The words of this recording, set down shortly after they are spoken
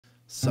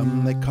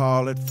Some they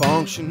call it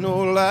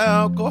functional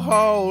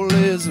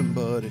alcoholism,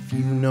 but if you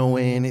know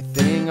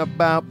anything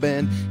about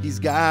Ben, he's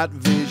got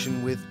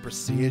vision with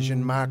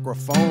precision,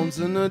 microphones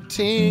and a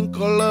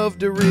tinkle of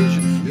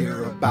derision.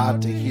 You're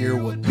about to hear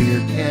what beer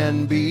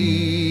can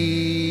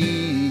be.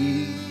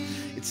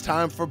 It's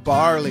time for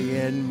Barley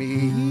and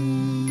Me.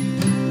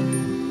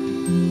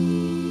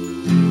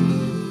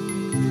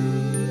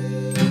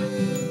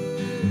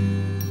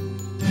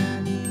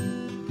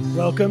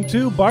 Welcome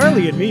to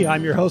Barley and Me.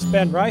 I'm your host,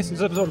 Ben Rice. This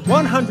is episode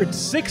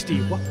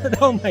 160.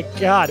 Oh my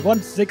God,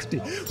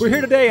 160. We're here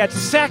today at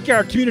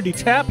SacYard Community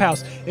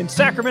Taphouse in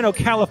Sacramento,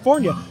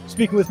 California,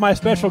 speaking with my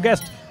special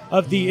guest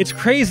of the It's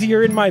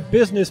Crazier in My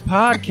Business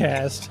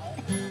podcast.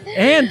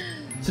 And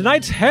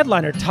tonight's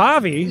headliner,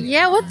 Tavi.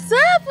 Yeah, what's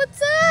up?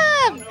 What's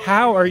up?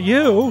 How are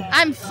you?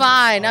 I'm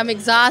fine. I'm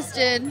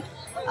exhausted.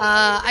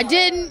 I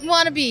didn't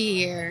want to be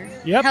here.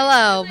 Yep.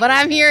 Hello, but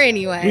I'm here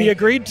anyway. We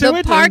agreed to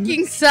it. The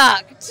parking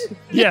sucked.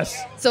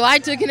 Yes. So I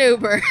took an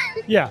Uber.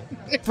 Yeah,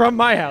 from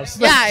my house.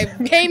 Yeah, I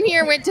came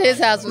here, went to his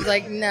house, was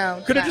like,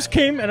 no. Could have just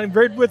came and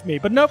rode with me,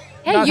 but nope.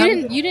 Hey,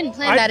 you didn't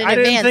plan that in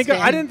advance.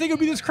 I didn't think it would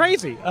be this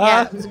crazy.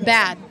 Yeah, it was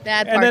bad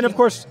parking. And then, of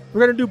course,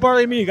 we're going to do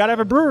Barley and Me. You got to have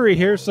a brewery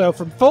here. So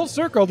from Full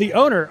Circle, the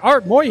owner,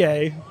 Art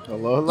Moye.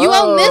 Hello. You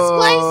own this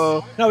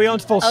place? No, he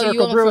owns Full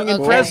Circle Brewing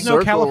in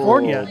Fresno,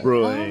 California.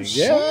 Brewing.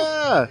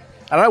 Yeah.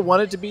 And I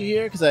wanted to be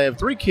here because I have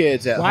 3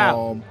 kids at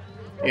home.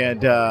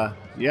 And,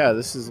 yeah,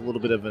 this is a little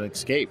bit of an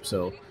escape.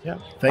 So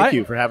thank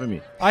you for having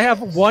me. I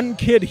have 1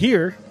 kid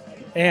here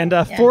and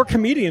 4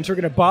 comedians who are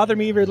going to bother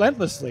me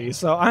relentlessly.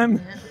 So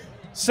I'm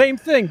same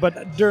thing,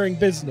 but during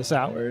business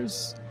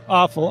hours.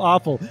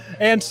 Awful.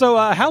 And so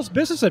how's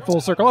business at Full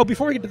Circle? Oh,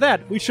 before we get to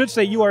that, we should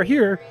say you are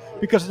here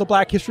because of the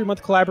Black History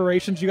Month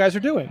collaborations you guys are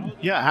doing.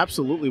 Yeah,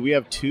 absolutely. We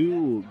have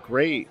 2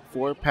 great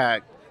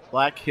 4-pack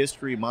Black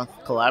History Month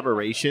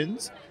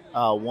collaborations.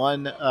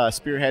 One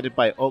spearheaded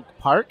by Oak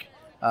Park,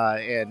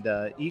 and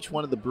each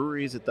one of the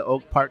breweries at the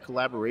Oak Park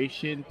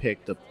collaboration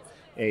picked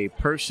a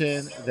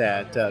person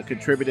that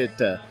contributed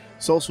to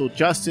social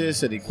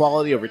justice and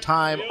equality over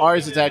time.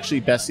 Ours is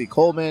actually Bessie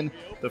Coleman,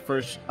 the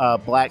first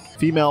black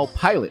female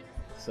pilot.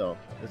 So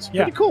it's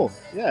pretty cool.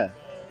 Yeah.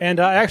 And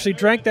I actually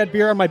drank that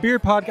beer on my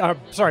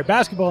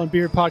basketball and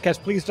beer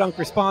podcast, Please Dunk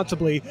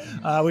Responsibly.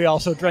 We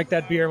also drank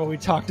that beer when we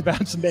talked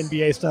about some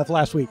NBA stuff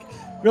last week.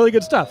 Really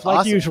good stuff,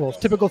 like usual.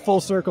 Typical Full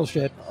Circle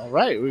shit. All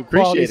right, we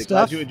appreciate it.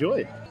 Glad you enjoy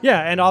it. Yeah,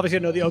 and obviously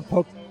I know the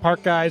Oak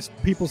Park guys,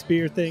 People's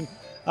Beer thing.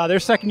 Their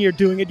second year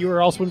doing it. You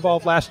were also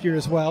involved last year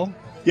as well.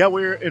 Yeah,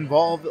 we were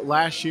involved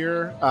last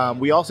year.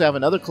 We also have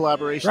another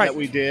collaboration that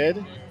we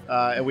did.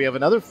 And we have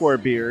another 4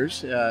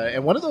 beers,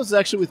 and one of those is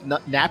actually with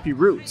Nappy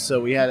Roots. So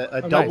we had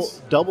a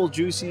double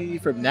juicy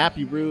from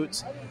Nappy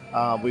Roots.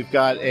 We've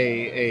got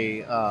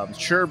a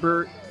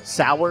Sherbert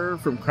Sour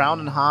from Crown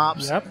and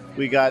Hops. Yep.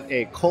 We got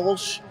a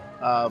Kolsch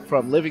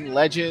from Living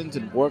Legends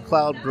and War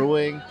Cloud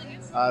Brewing.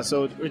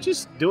 So we're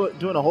just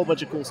doing a whole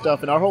bunch of cool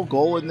stuff. And our whole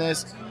goal in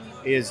this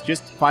is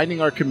just finding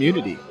our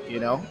community,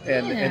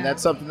 and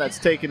that's something that's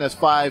taken us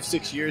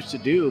 5-6 years to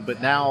do. But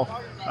now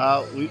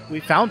we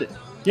found it.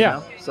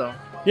 Yeah. So.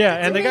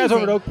 Yeah, and the guys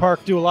over at Oak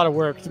Park do a lot of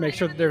work to make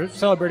sure that they're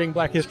celebrating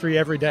Black History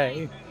every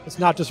day. It's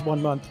not just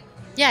 1 month.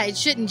 Yeah, it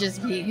shouldn't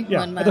just be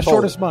 1 month. The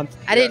shortest month.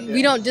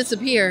 We don't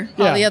disappear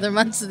all the other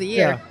months of the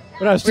year.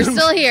 Yeah. We're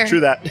still here.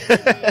 True that.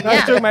 When I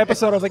was doing my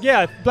episode, I was like,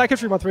 Black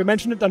History Month. We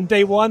mentioned it on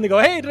day 1. They go,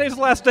 hey, today's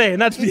the last day.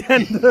 And that's the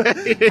end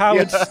of how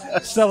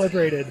it's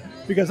celebrated.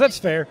 Because that's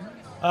fair.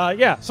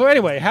 So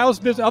anyway,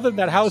 other than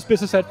that, how is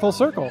business at Full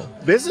Circle?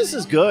 Business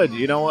is good.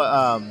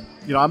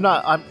 I'm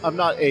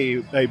not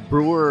a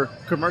brewer,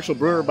 commercial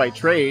brewer by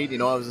trade.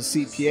 I was a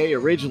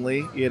CPA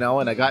originally,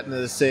 and I got into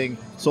this thing,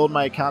 sold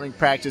my accounting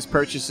practice,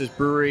 purchased this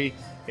brewery,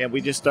 and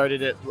we just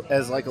started it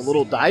as like a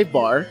little dive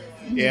bar,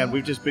 and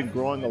we've just been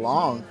growing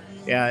along.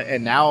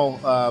 And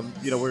now,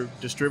 we're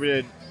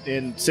distributed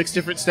in 6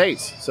 different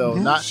states. So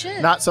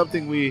not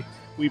something we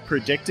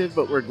predicted,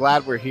 but we're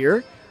glad we're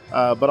here.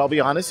 But I'll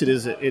be honest, it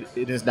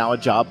is now a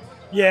job.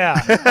 Yeah,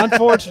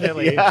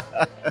 unfortunately.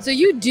 So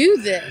you do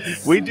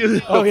this. We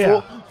do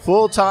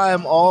full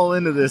time, all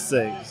into this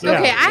thing. So,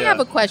 okay, I have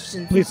a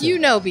question. Since you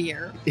know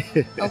beer.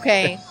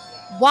 Okay.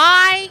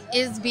 Why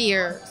is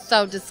beer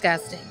so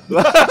disgusting?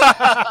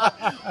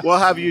 Well,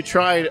 have you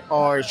tried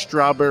our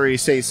strawberry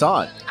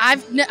saison?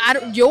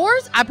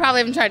 Yours? I probably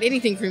haven't tried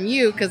anything from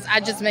you because I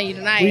just met you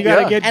tonight. You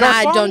gotta get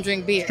I don't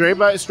drink beer. Straight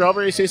by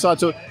strawberry saison.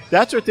 So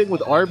that's our thing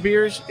with our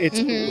beers.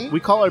 We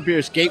call our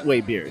beers gateway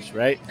beers,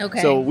 right?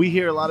 Okay. So we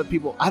hear a lot of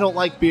people, I don't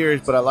like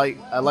beers, but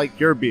I like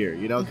your beer,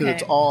 because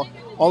it's all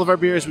of our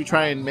beers we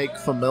try and make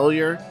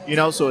familiar,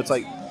 so it's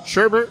like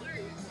sherbet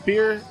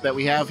beer that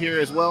we have here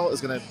as well is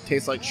going to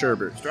taste like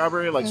sherbet.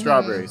 Strawberry like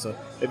strawberry. So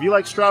if you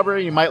like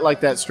strawberry, you might like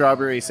that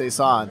strawberry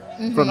saison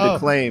from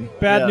Declaim.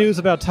 Bad news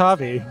about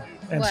Tavi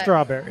and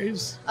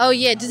strawberries. Oh,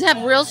 yeah. Does it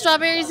have real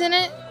strawberries in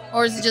it?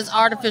 Or is it just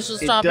artificial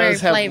strawberry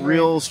flavor? It does have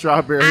real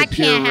strawberry I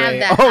puree. can't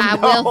have that. I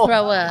will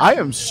throw up. I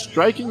am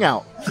striking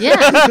out.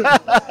 Yeah.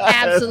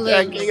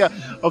 Absolutely.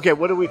 Okay,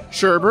 what do we...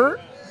 Sherbet?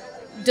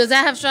 Does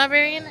that have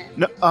strawberry in it?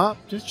 No,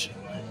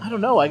 I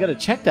don't know. I got to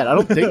check that. I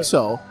don't think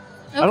so.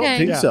 Okay. I don't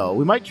think so.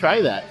 We might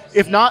try that.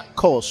 If not,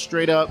 Kolsch,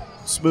 straight up,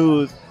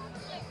 smooth,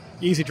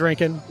 easy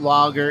drinking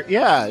lager.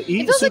 Yeah. It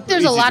feels like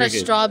there's a lot of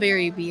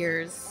strawberry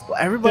beers. Well,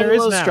 everybody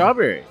loves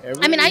strawberry.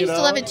 I used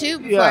to love it too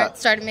before it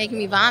started making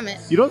me vomit.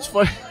 You know what's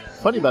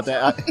funny about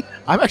that?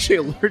 I'm actually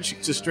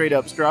allergic to straight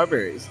up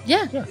strawberries.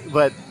 Yeah.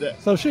 But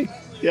so she.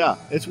 Yeah,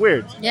 it's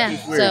weird. Yeah.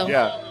 It's weird.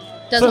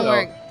 Doesn't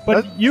work.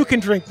 But you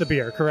can drink the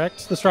beer,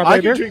 correct? The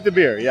strawberry beer? I can drink the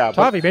beer, yeah.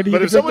 Tavi, maybe you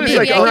can drink the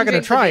beer. We're not going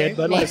to try it.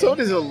 But if someone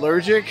is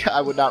allergic,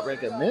 I would not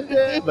recommend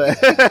it.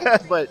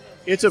 But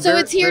it's a So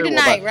it's here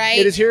tonight, right?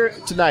 It is here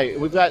tonight.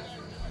 We've got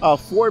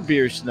 4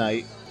 beers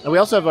tonight. And we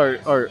also have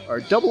our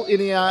double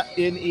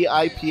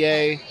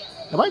NE-IPA.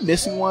 Am I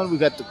missing one?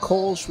 We've got the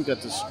Kolsch. We've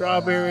got the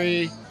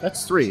strawberry.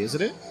 That's 3,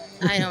 isn't it?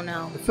 I don't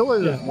know. I feel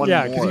like there's one more.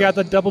 Yeah, because you got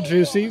the double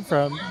juicy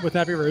from With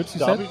Happy Roots, you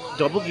said?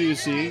 Double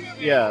juicy,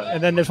 yeah.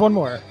 And then there's one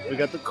more. We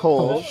got the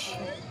Kolsch.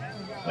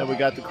 And we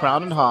got the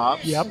Crown and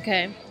Hops. Yep.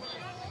 Okay.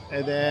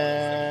 And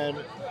then...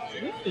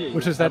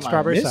 Which is that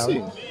strawberry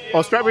sour.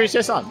 Oh, strawberry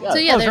saison. Yeah. So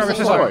yeah, there's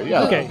a 4.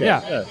 Yeah. Okay,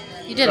 yeah.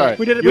 You did it.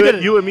 We did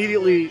it. You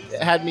immediately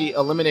had me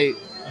eliminate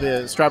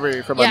the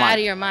strawberry from my mind. Out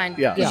of your mind.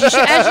 Yeah. As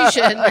you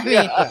should. I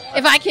mean,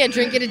 if I can't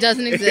drink it, it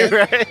doesn't exist.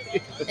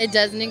 Right? It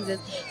doesn't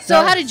exist.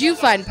 So how did you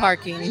find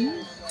parking?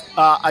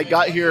 I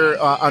got here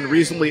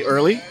unreasonably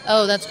early.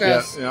 Oh, that's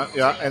gross.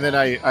 Yeah. And then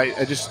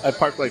I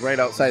parked like right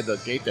outside the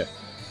gate there.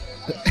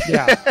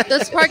 Yeah.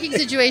 This parking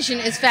situation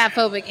is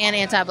fat-phobic and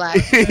anti-black.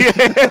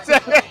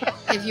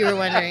 If you were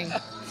wondering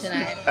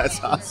tonight.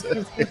 That's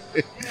awesome.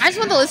 I just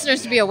want the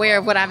listeners to be aware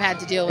of what I've had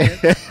to deal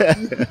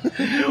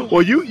with.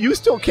 Well, you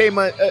still came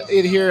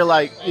in here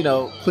like,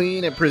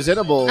 clean and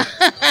presentable.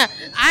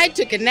 I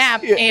took a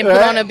nap and put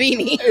on a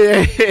beanie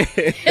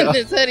and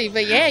this hoodie,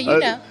 but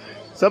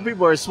some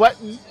people are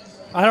sweating.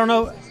 I don't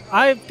know.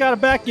 I've got a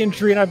back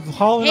injury and I'm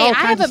hauling all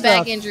kinds of stuff. I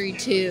have a back injury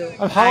too.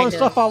 I'm hauling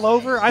stuff all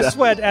over. I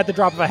sweat at the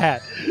drop of a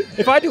hat.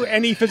 If I do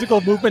any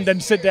physical movement, then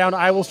sit down,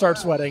 I will start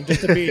sweating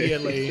just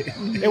immediately.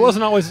 It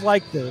wasn't always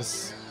like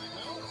this.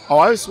 Oh,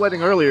 I was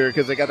sweating earlier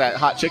because they got that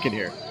hot chicken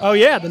here. Oh,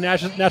 yeah, the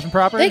national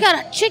property? They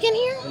got a chicken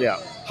here? Yeah.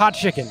 Hot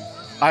chicken.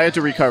 I had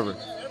to recover.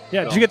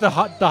 Yeah, did you get the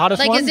hottest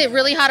one? Like, is it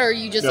really hot or are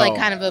you just like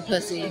kind of a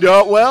pussy?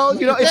 No, well,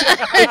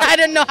 I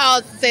didn't know how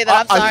else to say that.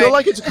 I'm sorry. I feel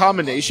like it's a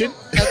combination.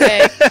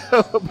 Okay.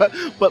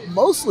 but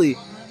mostly,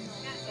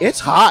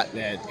 it's hot,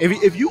 man.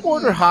 If you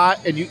order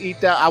hot and you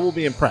eat that, I will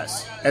be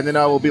impressed. And then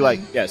I will be like,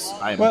 yes,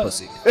 I am a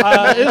pussy.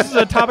 This is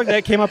a topic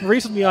that came up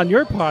recently on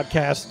your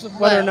podcast,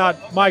 whether or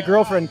not my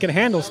girlfriend can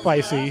handle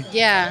spicy.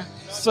 Yeah.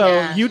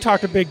 So you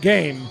talked a big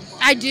game.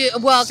 I do.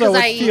 Well, because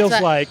I eat. Feels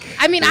like.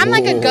 I mean, I'm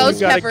like a ghost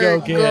pepper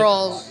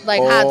girl,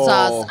 like hot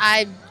sauce.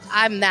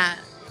 I'm that.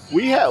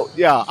 We have,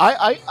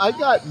 I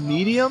got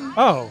medium.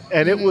 Oh.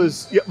 And it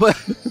was, but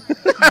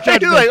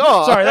you're like,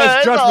 oh, sorry,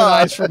 that's judgment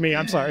eyes for me.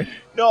 I'm sorry.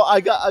 No, I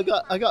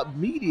got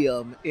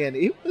medium, and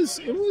it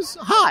was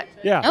hot.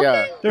 Yeah. Okay.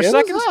 Yeah.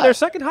 Their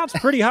second hot's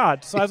pretty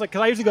hot. So I was like,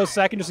 because I usually go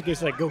second just in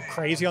case I go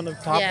crazy on the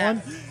top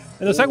one.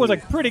 And the second was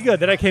like pretty good.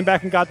 Then I came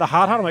back and got the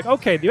hot. I'm like,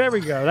 okay, there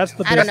we go. That's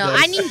the business. I don't know.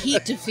 I need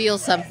heat to feel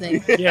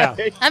something. Yeah.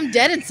 I'm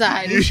dead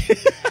inside.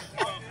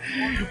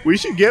 We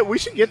should get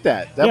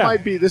that. That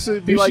might be. This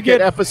would be like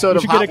an episode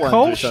of Hot Ones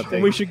or something.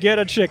 And we should get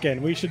a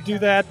chicken. We should do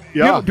that.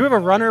 Yeah. Do we have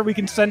a runner we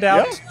can send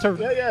out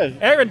to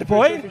Aaron, the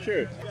boy? For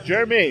sure.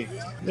 Jeremy.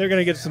 They're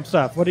gonna get some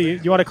stuff. What do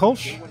you want a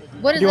Kolsch?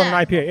 What is do you that?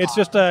 want an IPA? It's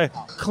just a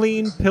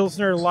clean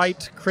Pilsner,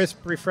 light,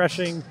 crisp,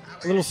 refreshing,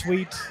 a little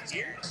sweet.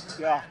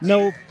 Yeah.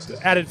 No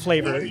added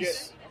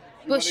flavors.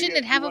 But shouldn't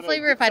it have a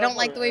flavor if I don't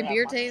like the way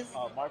beer tastes?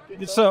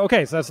 So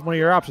that's one of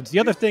your options. The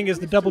other thing is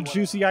the double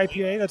juicy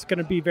IPA. That's going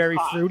to be very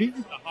fruity.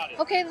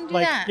 Okay, then do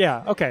that.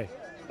 Yeah, okay.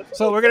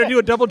 So we're going to do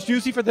a double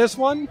juicy for this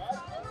one.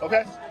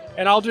 Okay.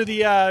 And I'll do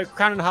the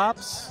Crown and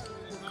Hops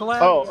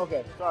collab. Oh,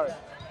 okay. Sorry.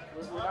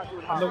 We're not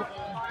doing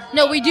hot.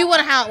 No, we do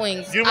want hot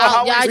wings. Do you want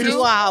hot wings? I do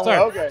want hot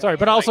wings. Okay. Sorry,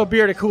 but also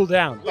beer to cool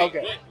down.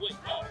 Okay.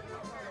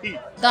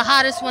 The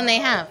hottest one they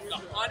have.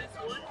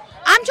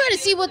 I'm trying to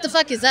see what the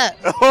fuck is up.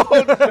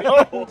 Oh,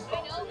 no.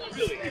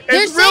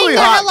 They're saying really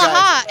they're hot, hella guys.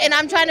 hot, and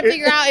I'm trying to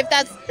figure out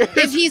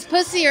if he's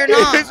pussy or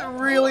not. It's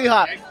really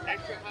hot.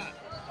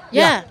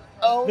 Yeah.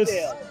 Oh,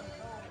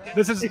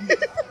 This is.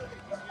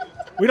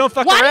 We don't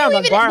fuck around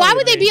on bar. Why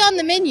would they be on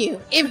the menu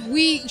if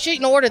we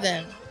shouldn't order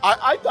them?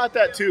 I thought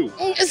that too.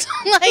 It's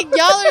like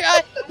y'all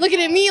are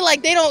looking at me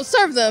like they don't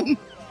serve them.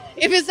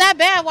 If it's that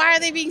bad, why are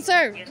they being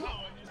served?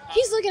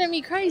 He's looking at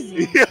me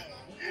crazy. Yeah,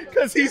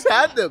 because he's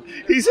had them.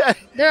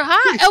 They're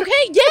hot.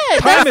 Okay, yeah.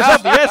 Time is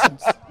of the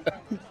essence.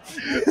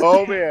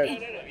 Oh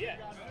man. Yeah.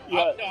 No,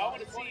 I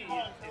want to see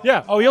you.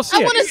 Yeah. Oh, you'll see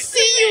I it. want to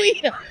see you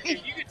eat them.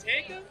 If you could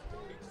take them,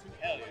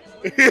 hell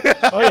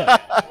yeah. Oh yeah.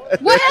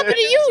 What happened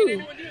to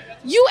you?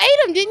 You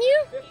ate them, didn't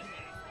you?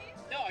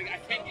 No, I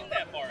can't get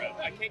that far up.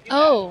 I can't get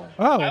Oh.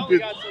 that. I only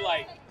got to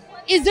like.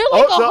 Is there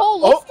like a whole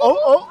list?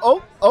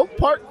 Oh,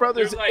 Park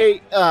Brothers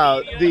ate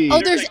the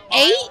Oh, there's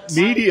 8?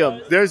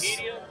 medium.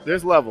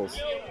 There's levels.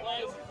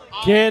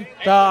 Get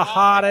the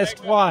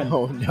hottest one.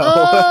 Oh no.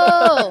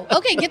 Oh,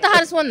 okay. Get the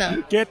hottest one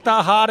though. Get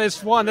the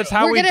hottest one. That's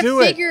how we do We're gonna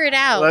it. figure it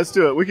out. Let's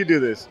do it. We can do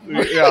this.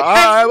 Yeah,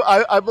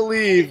 I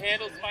believe.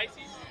 Handle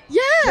spicy?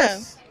 Yeah.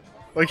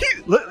 Like,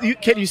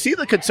 can you see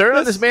the concern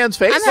on this man's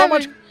face? I'm So having-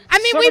 much. I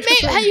mean, so we much may.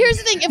 concern. Hey, here's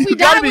the thing: if we You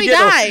die, gotta be we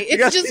getting a- die. you It's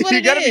gotta- just what you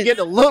it gotta be is.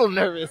 getting a little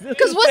nervous.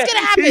 Because what's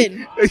gonna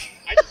happen?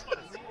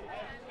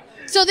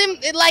 So then,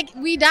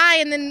 we die,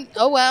 and then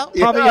how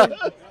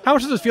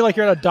much does it feel like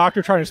you're at a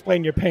doctor trying to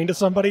explain your pain to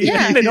somebody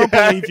Yeah. and they don't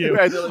Yeah. believe you?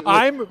 Right.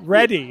 I'm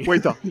ready.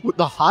 Wait, the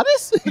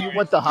hottest? You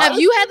want the hottest? Have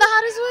you had the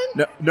hottest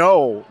one?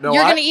 No.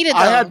 You're gonna eat it,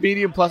 I though. had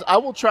medium plus. I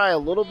will try a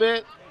little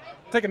bit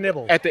Take a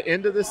nibble. at the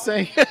end of this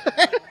thing.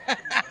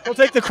 We'll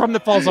take the crumb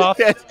that falls off.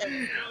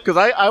 Because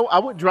I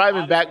went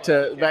driving back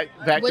to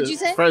What'd you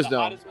say? Fresno.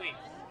 Hottest wing.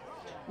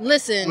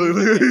 Listen,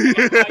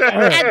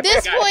 at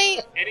this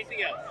point, Anything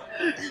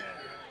else?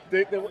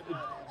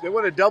 They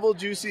want a double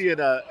juicy and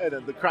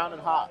the Crown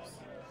and Hops.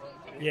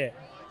 Yeah.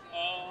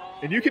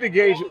 And you can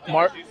engage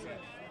Mark.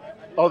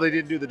 Oh, they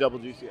didn't do the double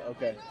juicy.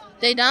 Okay.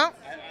 they don't.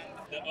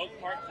 The Oak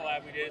Park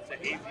collab we did, it's a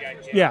hazy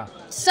IPA. Yeah.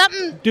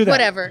 Something, Do that.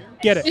 whatever.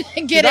 Get it.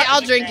 Get it. I'll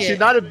drink She's it.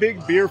 not a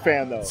big beer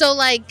fan though. So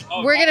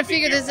Oh, we're gonna not a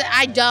figure big this. beer.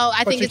 I don't.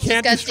 I But think you it's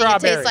can't do disgusting. It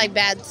strawberry. tastes like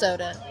bad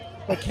soda.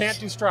 We can't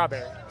do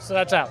strawberry. So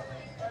that's out.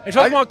 And she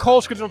doesn't want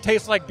Kolsch because it'll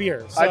taste like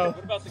beer. So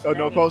What about the Oh, no,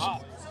 Crown and Kolsch?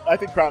 Hops? I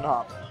think Crown and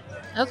Hops.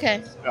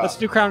 Okay. let's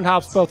do Crown and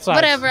Hops both sides.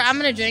 Whatever. I'm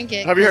gonna drink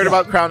it. Have you heard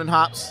about Crown and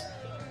Hops?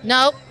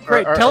 Nope.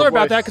 Great. Or- Tell or her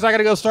about boys? that because I got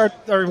to go start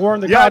or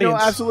warn the Yeah, audience.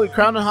 no, absolutely.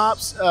 Crown and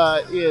Hops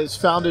is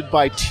founded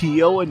by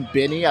Tio and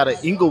Benny out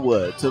of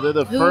Inglewood. So they're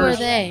the Who are first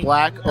they?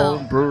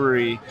 black-owned Oh.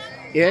 brewery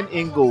in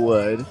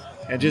Inglewood,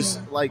 and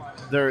just like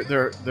they're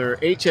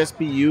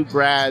HSBU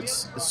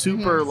grads,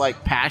 super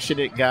like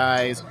passionate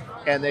guys,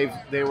 and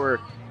they were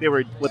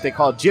what they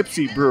call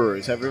gypsy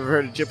brewers. Have you ever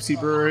heard of gypsy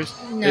brewers?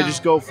 No. They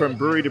just go from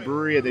brewery to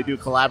brewery and they do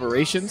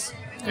collaborations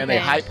and they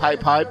Okay.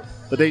 hype.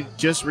 But they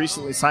just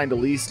recently signed a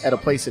lease at a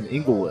place in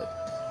Inglewood.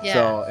 Yeah.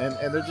 So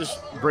and they're just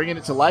bringing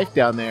it to life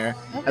down there.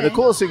 And the Okay.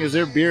 coolest thing is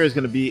their beer is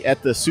going to be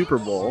at the Super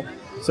Bowl.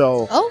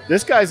 So Oh.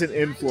 this guy's an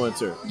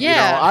influencer.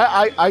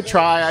 Yeah. You know,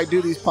 I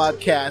do these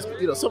podcasts,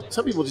 but you know,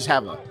 some people just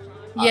have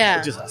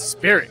just a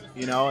spirit,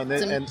 you know, and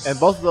and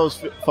both of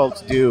those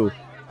folks do.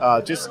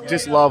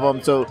 Just love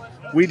them. So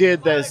we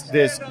did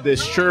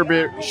this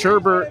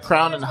sherbet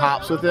Crown and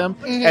Hops with them,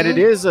 and it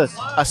is a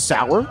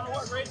sour,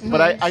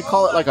 but I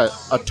call it like a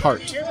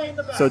tart.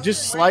 So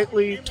just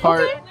slightly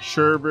tart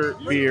sherbet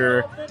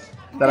beer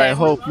that I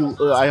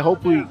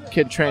hope we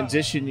can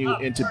transition you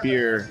into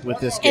beer with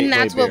this gateway And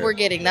that's what beer. we're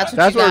getting. That's what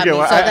That's you what got we're me.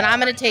 getting. So then I'm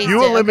gonna taste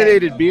You it. Okay.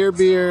 eliminated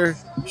beer,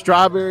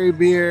 strawberry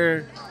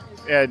beer,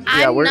 and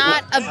yeah, I'm we're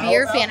not a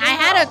beer fan. I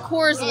had a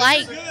Coors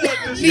Light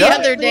the Yeah.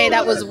 other day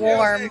that was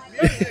warm,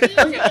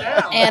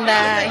 and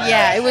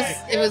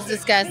it was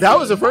disgusting. That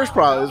was the first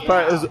problem.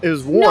 It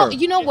was warm. No,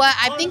 you know what?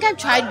 I think I've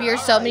tried beer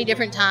so many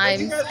different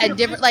times at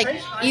different, like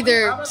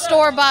either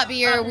store bought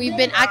beer. We've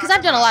been because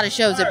I've done a lot of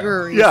shows at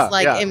breweries, Yeah,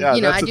 like yeah, and yeah,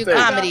 you know that's I the do thing.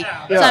 comedy, so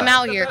Yeah. I'm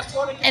out here,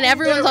 and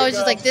everyone's always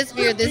just like this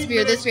beer,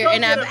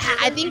 and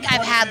I think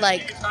I've had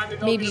like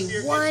maybe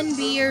one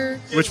beer.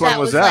 Which one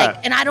was like,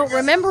 that? and I don't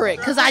remember it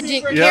because I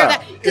didn't Yeah, care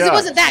that because yeah. it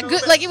wasn't that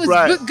good. Like it was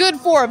Right. good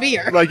for a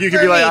beer. Like you could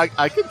for be me. like,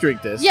 I could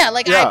drink this. Yeah,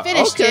 like I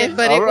finished okay, it,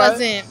 but all it right.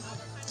 wasn't.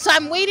 So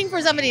I'm waiting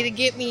for somebody to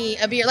get me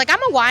a beer. Like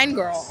I'm a wine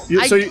girl.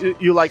 So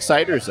you like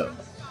ciders though?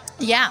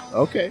 Yeah.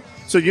 Okay.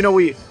 So you know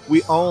we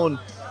own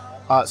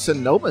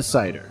Sonoma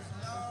cider.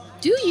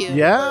 Do you?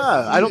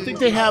 Yeah, I don't think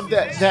they have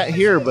that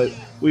here, but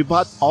we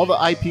bought all the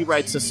IP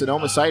rights to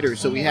Sonoma cider.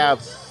 So we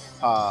have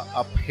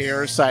a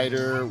pear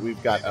cider,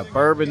 we've got a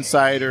bourbon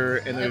cider,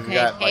 and then we've Okay,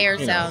 got pear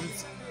like, you know,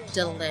 sounds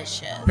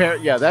delicious. pear.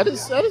 Yeah, that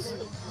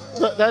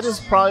is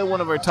probably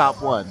one of our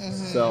top ones.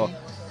 Mhm. So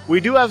we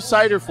do have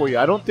cider for you.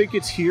 I don't think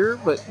it's here,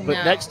 but No.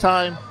 next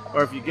time,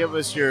 or if you give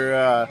us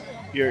your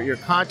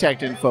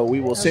contact info,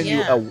 we will send you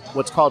yeah.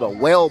 what's called a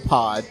whale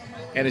pod,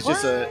 and it's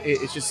just What?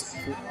 it's just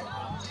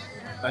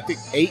I think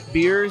 8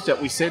 beers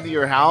that we send to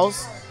your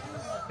house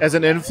as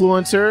an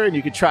influencer, and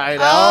you can try it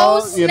Oh,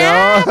 out. snap. You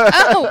know.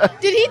 Oh,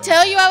 did he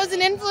tell you I was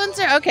an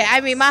influencer? Okay, I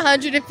mean, my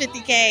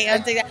 150K. I'll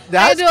take that. I'll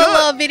That's do a good.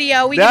 little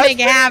video. We That's can make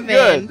it pretty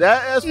happen. good.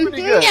 That's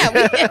pretty good. Yeah,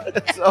 we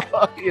can. So,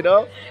 you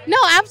know, No,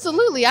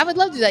 absolutely. I would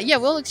love to do that. Yeah,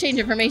 we'll exchange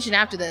information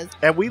after this.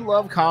 and we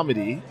love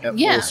comedy at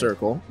Yeah. Full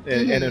Circle,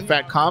 and in Mhm.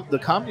 fact, the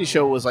comedy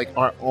show was like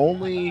our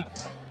only.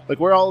 Like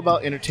we're all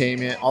about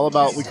entertainment, all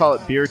about we call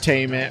it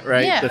beertainment,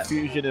 right? Yeah. The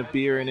fusion of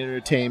beer and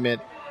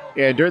entertainment.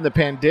 And during the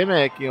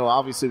pandemic, you know,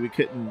 obviously we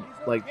couldn't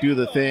like do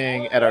the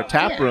thing at our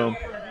tap Yeah. room.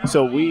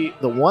 So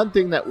the one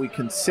thing that we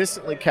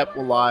consistently kept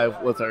alive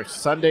was our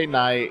Sunday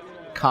night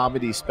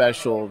comedy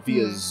special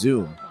via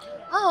Zoom.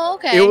 Oh,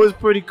 okay. It was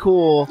pretty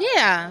cool.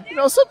 Yeah. You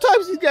know,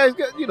 sometimes these guys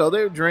got, you know,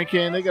 they're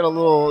drinking, they got a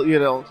little, you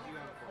know,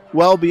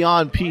 well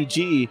beyond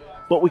PG.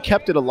 but we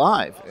kept it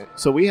alive.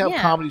 So we have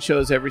Yeah. comedy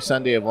shows every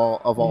Sunday of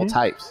all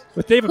types.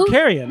 With David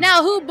Carrion.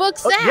 Now, who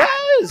books that?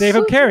 Yes,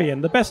 David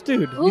Carrion, the best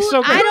dude. He's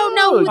so good. I don't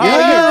know who Oh, that you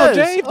don't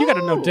know Yes. Dave? You got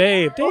to know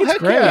Dave. Oh, Dave's heck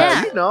great. yeah,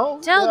 Yeah. you know.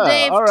 Tell Yeah,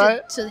 Dave all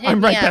right. to hit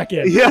I'm me right up. back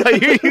in.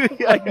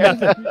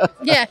 Yeah.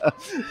 Yeah.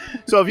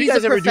 So if you He's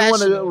guys a ever do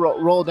want to professional.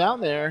 roll down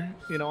there,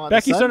 on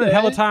Becky's done it Sunday,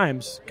 hella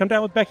times. Come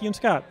down with Becky and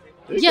Scott.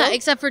 there you Yeah, go.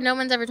 except for no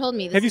one's ever told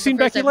me. This Have you is the seen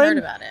first Becky I've heard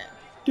Lynn? about it.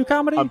 Do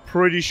comedy? I'm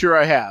pretty sure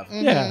I have.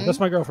 Yeah, that's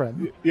my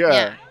girlfriend. Yeah.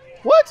 Yeah.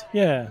 What?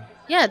 Yeah.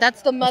 Yeah,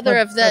 that's the mother my-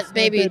 of that's that my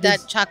baby, that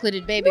baby's-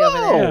 chocolated baby over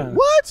Oh, there. Yeah.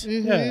 what?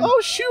 Mhm. Yeah. Oh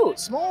shoot!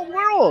 Small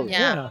world.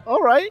 Yeah.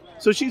 All right.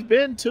 So she's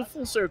been to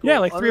Full Circle. Yeah,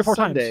 like on 3 or 4 a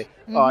Sunday.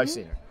 times. Oh, I've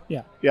seen her.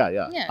 Yeah. Yeah.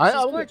 Yeah, I- she's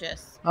I'm-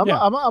 gorgeous.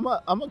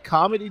 I'm a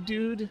comedy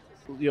dude.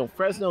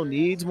 Fresno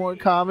needs more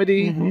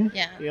comedy. Mhm.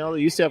 Yeah. They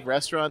used to have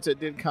restaurants that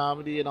did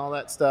comedy and all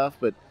that stuff,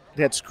 but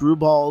they had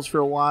Screwballs for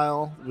a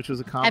while, which was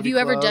a comedy. Have you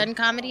ever club. done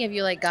comedy? Have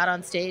you got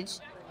on stage?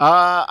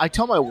 I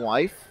tell my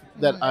wife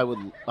that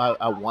Mm.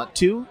 I want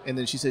to, and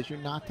then she says you're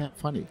not that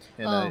funny,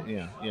 and Oh.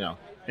 and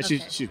Okay.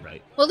 she's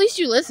right. Well, at least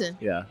you listen.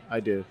 Yeah,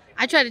 I do.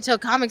 I try to tell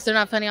comics they're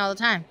not funny all the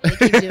time. They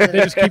keep doing They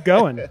it. just keep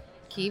going.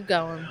 Keep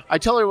going. I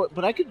tell her,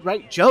 but I could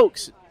write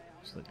jokes.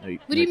 She's like, "No,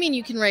 What do you mean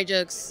you can write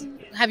jokes?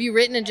 Have you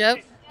written a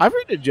joke? I've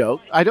written a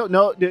joke. I don't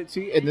know.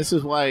 See, and this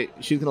is why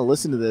she's gonna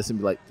listen to this and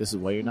be like, "This is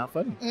why you're not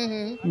funny."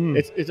 Mm-hmm.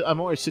 Mm. I'm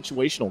more a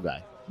situational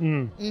guy.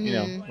 Mm.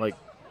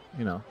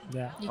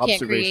 Yeah. You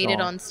can't create it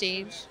observational. on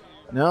stage.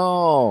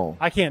 No,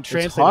 I can't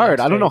translate. it's hard.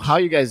 on I don't know stage. how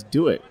you guys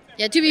do it.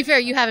 Yeah, to be fair,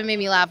 you haven't made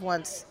me laugh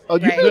once. Oh,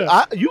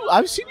 right?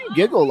 I've seen you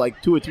giggle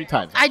like 2 or 3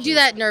 times. I do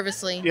that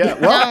nervously. Yeah,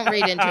 well, Don't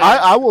read into it.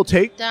 I will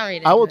take Don't read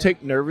into I will it.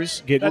 take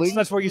nervous giggling.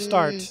 That's where you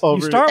start. Mm.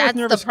 You start That's with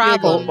the nervous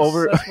problem. giggles.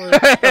 Over-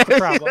 That's the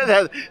problem.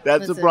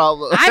 That's the Listen,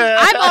 problem.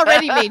 I've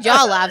already made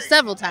y'all laugh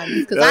several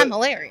times because That- I'm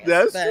hilarious.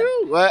 That's but,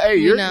 true. Well, hey,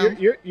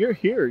 you you're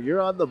here.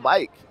 You're on the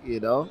mic.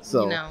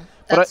 So.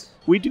 But that's,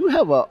 we do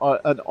have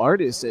an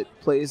artist that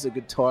plays the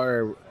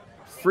guitar,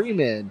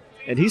 Freeman,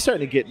 and he's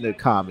starting to get into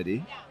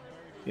comedy.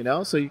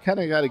 So you kind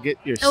of got to get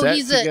your set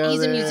he's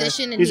together. a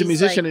musician and he's a he's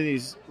musician, like- and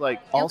he's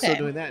also Okay.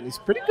 doing that, and he's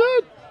pretty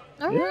good.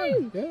 all yeah,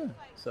 right. yeah.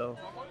 So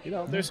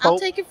there's I'll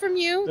hope. take it from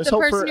you, There's the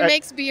hope person for who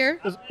makes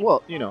beer.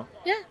 Well,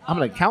 Yeah. I'm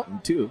an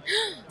accountant too.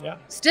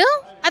 Still?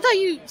 I thought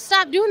you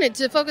stopped doing it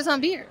to focus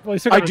on beer. Well, you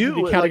still I gotta do,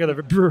 be counting like- of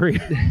the brewery.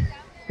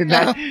 And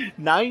No.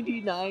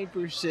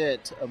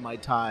 99% of my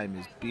time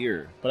is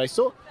beer, but I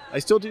still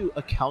do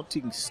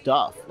accounting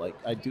stuff. Like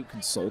I do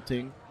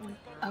consulting,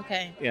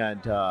 Okay.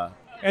 and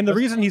And the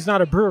reason he's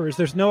not a brewer is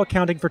there's no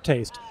accounting for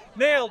taste.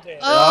 Nailed it.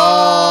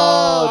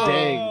 Oh, Oh.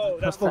 dang.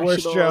 That's the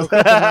worst Professional. joke.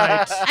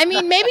 Right. I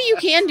mean, maybe you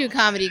can do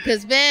comedy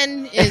because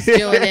Ben is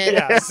doing it.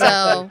 Yeah.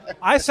 So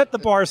I set the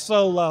bar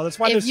so low. That's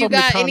why if there's so you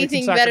many got comics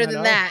anything in better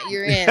than Sacramento. that,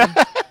 you're in.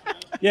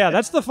 Yeah,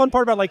 that's the fun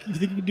part about if you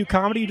think you can do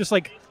comedy, you just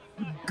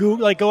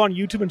go on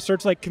YouTube and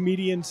search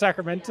comedian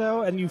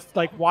Sacramento, and you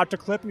watch a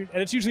clip, and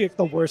it's usually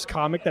the worst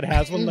comic that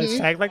has one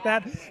sang like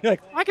that. You're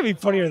like, I can be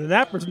funnier than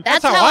that person.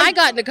 That's how I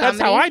got into comedy.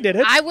 That's how I did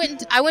it. I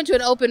went to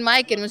an open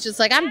mic and was just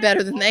like, I'm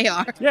better than they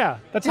are. Yeah,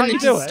 that's how And you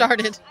it do just it.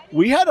 started.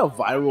 we had a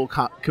viral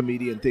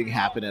comedian thing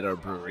happen at our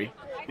brewery.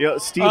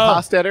 Steve Oh,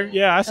 Hostetter.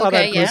 Yeah, I saw Okay,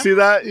 that. You yeah. see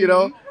that?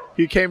 Mhm.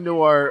 He came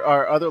to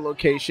our other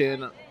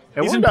location.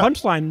 And He's we're in not-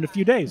 Punchline in a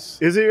few days.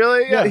 Is he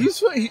really? Yeah,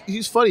 Yeah.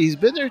 he's funny. He's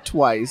been there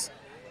twice,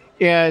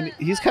 and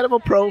he's kind of a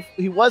pro.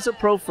 He was a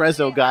pro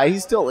Fresno guy. He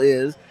still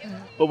is.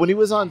 But when he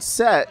was on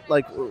set,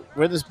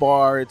 we're in this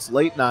bar. It's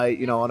late night,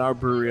 in our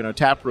brewery, in our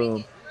tap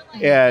room,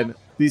 and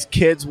these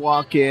kids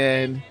walk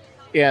in,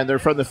 and they're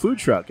from the food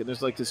truck, and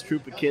there's this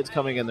troop of kids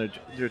coming, and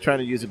they're trying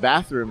to use a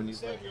bathroom, and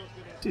he's like,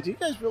 "Did you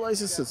guys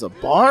realize this is a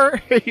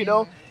bar?"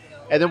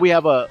 And then we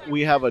have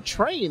a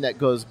train that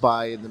goes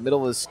by in the middle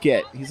of the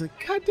skit. He's like,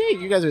 "God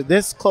dang, you guys are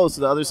this close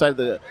to the other side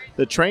of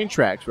the train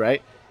tracks,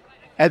 right?"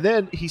 And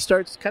then he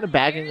starts kind of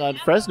bagging on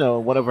Fresno.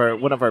 And one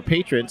of our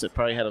patrons that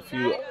probably had a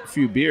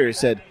few beers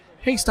said,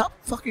 "Hey, stop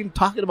fucking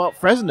talking about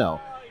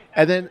Fresno."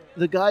 And then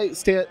the guy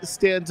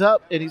stands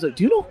up and he's like,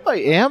 "Do you know who I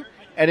am?"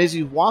 And as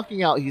he's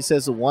walking out, he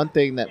says the one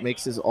thing that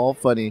makes this all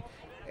funny,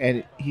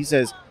 and he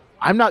says,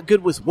 "I'm not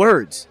good with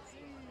words,"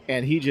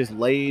 and he just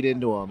laid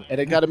into him,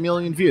 and it got 1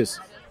 million views.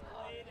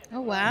 Oh,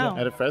 wow.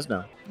 Out of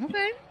Fresno.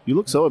 Okay. You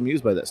look so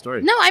amused by that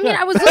story. No, I mean,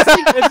 Yeah. I was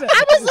listening. I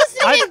was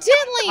listening I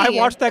intently.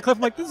 watched that clip.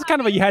 I'm like, this is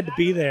kind of you had to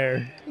be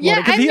there. Yeah,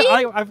 Because I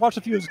mean- I've watched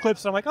a few of his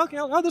clips, and I'm like, okay,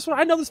 this one,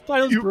 I know this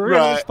brewery, I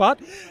know this spot.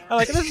 I'm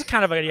like, this is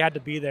kind of you had to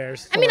be there.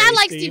 I mean, I story,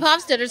 like Steve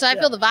Hofstetter, so I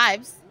feel the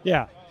vibes.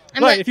 Yeah.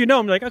 I'm Right, like, if you know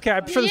him, like, okay,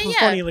 I'm sure this Yeah, was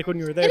yeah. funny when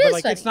you were there, It but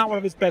is it's funny. not one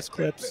of his best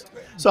clips.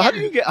 So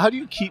Yeah. how do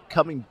you keep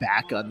coming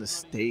back on the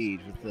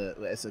stage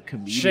as a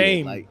comedian?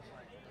 Shame.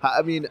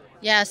 I mean,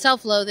 yeah,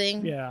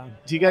 self-loathing. Yeah.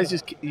 do you guys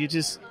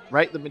just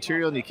write the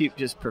material and you keep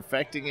just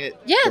perfecting it?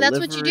 Yeah, that's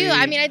what you do.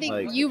 I mean, I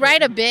think you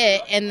write a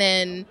bit and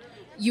then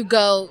you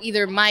go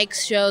either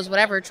mics, shows,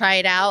 whatever, try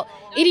it out.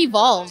 It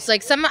evolves.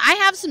 I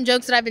have some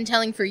jokes that I've been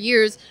telling for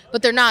years,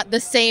 but they're not the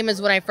same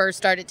as when I first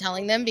started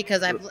telling them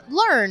because I've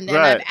learned and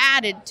Right. I've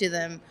added to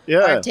them or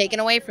Yeah. I've taken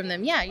away from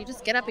them. Yeah, you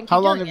just get up and keep How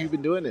long doing have you it.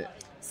 been doing it?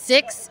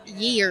 6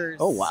 years.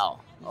 Oh, wow.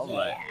 All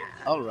right.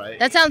 All right.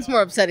 That sounds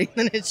more upsetting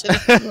than it should.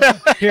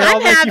 Here,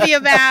 I'm happy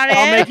about it.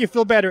 I'll make you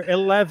feel better.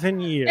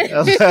 11 years.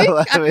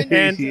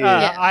 And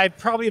I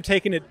probably have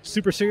taken it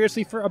super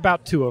seriously for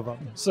about 2 of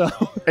them. So.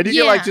 And you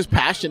get like just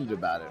passionate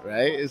about it,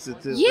 right? It's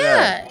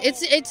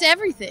it's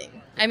everything.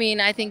 I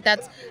mean, I think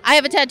I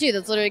have a tattoo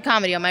that's literally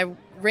comedy on my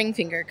ring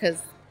finger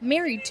because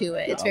married to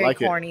it. It's very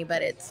corny,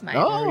 but it's my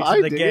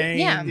I the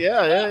game.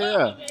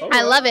 Yeah.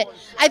 I love it.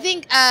 I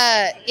think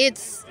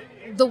it's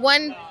the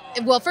one.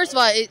 Well, first of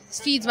all, it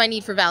feeds my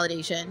need for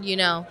validation. You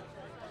know,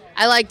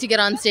 I like to get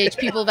on stage.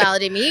 People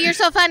validate me. You're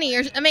so funny.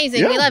 You're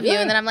amazing. We love you.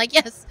 And then I'm like,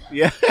 yes.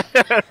 Yeah,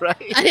 right.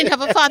 I didn't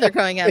have a father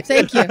growing up.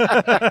 Thank you.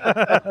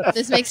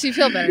 This makes you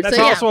feel better. That's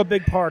also a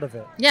big part of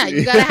it. Yeah,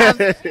 you gotta have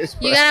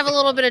a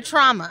little bit of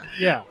trauma.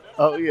 Yeah.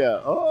 Oh yeah.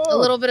 Oh. A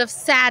little bit of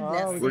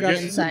sadness. We're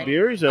getting some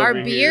beers over Our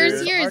here.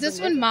 beers here. Is this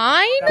one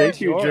mine?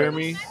 Thank you,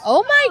 Jeremy.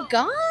 Oh my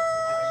god.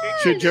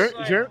 Should 30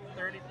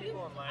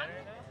 people in line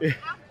right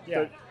now.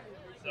 Yeah.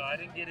 So I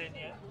didn't get in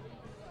yet.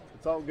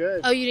 It's all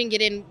good. Oh, you didn't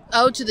get in.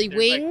 Oh, to the There's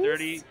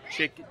wings.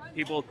 like 30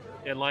 people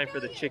in line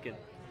for the chicken.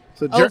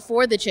 So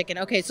for the chicken.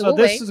 Okay, so we'll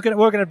wait.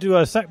 We're gonna do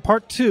a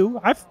part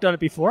 2. I've done it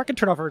before. I can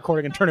turn off a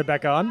recording and turn it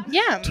back on.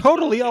 Yeah.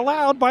 Totally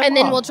allowed by And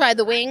law. then we'll try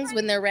the wings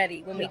when they're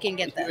ready, when we can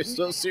get them. You're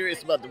so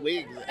serious about the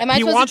wings. Am I He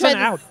supposed wants to an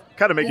try out.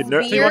 Kind of make it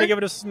nervous. So you want to give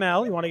it a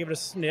smell? You want to give it a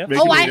sniff?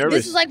 Making me nervous.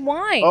 This is like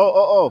wine.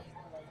 Oh.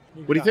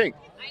 What do you think?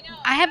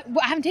 I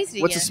haven't tasted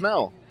it What's yet. the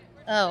smell?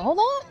 Oh, hold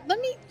on. Let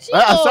me.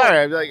 I'm sorry.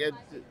 I'm like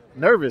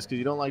nervous because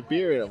you don't like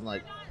beer. And I'm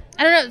like,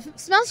 I don't know. It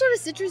smells sort of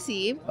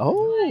citrusy.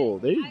 oh,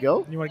 there you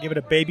go. You want to give it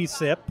a baby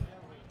sip?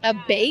 A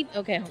babe?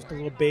 Okay. Just a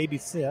little baby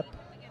sip.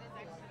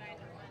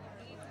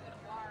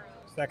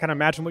 Is that kind of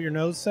matching what your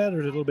nose said,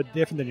 or is it a little bit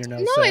different than your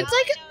nose No, said?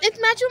 it's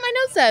matching what my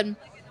nose said.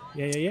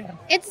 Yeah.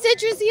 It's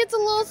citrusy. It's a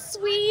little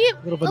sweet.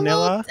 A little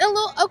vanilla. A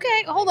little.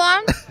 Okay, hold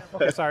on.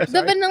 Okay, sorry.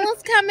 The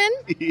vanilla's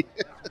coming.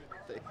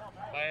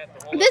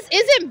 This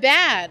isn't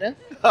bad.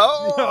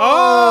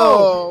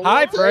 Oh,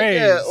 high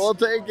praise. We'll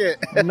take it.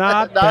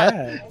 Not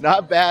bad.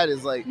 Not bad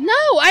is like No,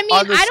 I mean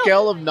on the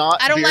scale of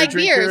not. I don't beer like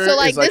beer, drinker so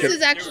like is this a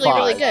is actually 5.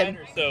 really good.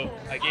 So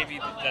I gave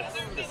you that's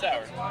the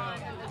sour. Why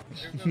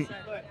do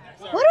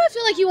I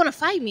feel like you want to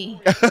fight me?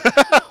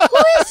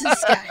 Who is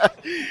this guy?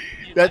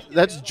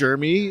 That's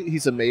Jeremy.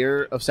 He's the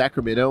mayor of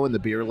Sacramento in the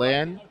beer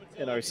land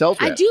and our sales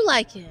rep. I do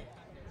like it,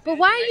 but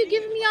why are you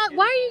giving me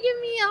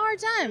a hard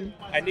time?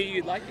 I knew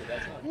you'd like it.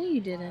 That's why. No,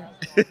 you didn't.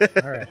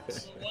 All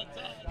right.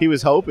 He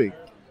was hoping.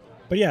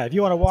 But yeah, if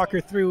you want to walk her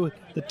through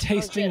the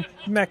tasting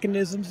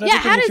mechanisms. Yeah,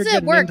 how does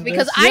it work?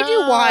 Because I do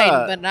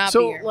wine, but not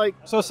beer.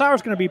 So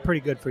sour's going to be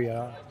pretty good for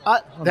you.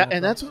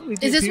 And that's what we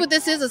do. Is this what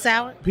this is? A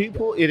sour?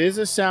 People, it is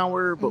a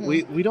sour, but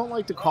we don't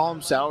like to call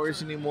them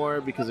sours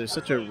anymore because there's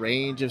such a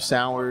range of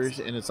sours,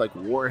 and it's like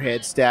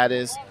warhead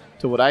status.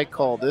 To what I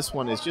call this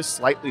one is just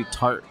slightly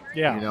tart.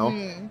 Yeah, you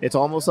know, it's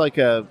almost like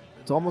a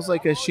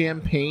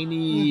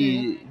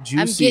champagne-y,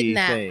 juicy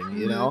thing.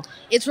 You know,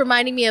 it's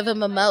reminding me of a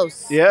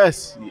mimosa.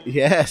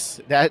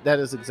 Yes, that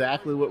is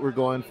exactly what we're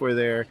going for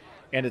there,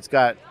 and it's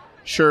got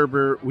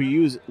sherbet. We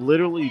use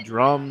literally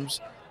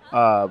drums.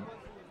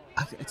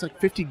 It's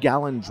like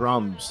 50-gallon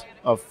drums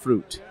of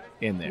fruit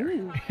in there.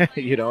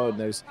 You know, and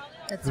there's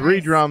 3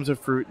 drums of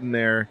fruit in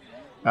there,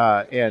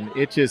 and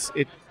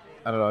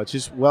I don't know. It's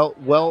just well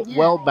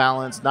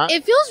balanced.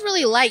 It feels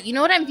really light. You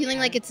know what I'm feeling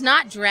like? It's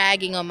not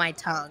dragging on my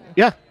tongue.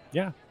 Yeah.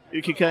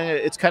 You can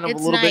it's kind of a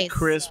little bit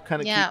crisp,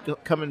 kind of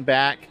keep coming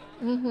back.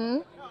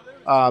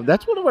 Mm-hmm.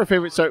 That's one of our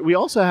favorites. We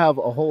also have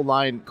a whole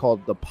line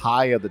called the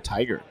Pie of the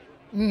Tiger.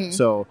 Mm-hmm.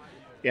 So,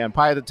 yeah, and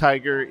Pie of the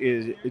Tiger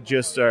is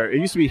just it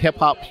used to be Hip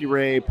Hop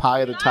Puree,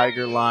 Pie of the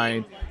Tiger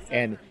line,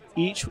 and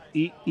each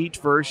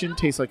version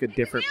tastes like a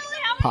different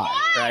pie,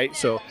 right?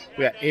 So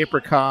we got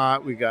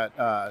apricot, we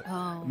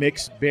got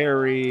mixed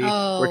berry.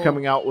 We're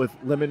coming out with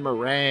lemon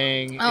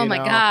meringue. Oh my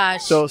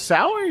gosh! So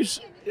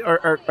sours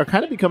are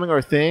kind of becoming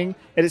our thing,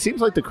 and it seems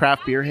like the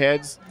craft beer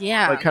heads,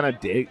 like kind of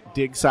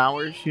dig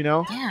sours, you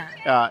know.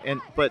 Yeah.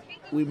 But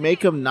we make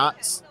them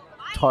not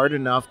tart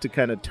enough to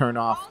kind of turn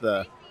off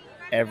the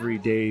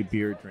everyday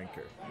beer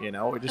drinker. You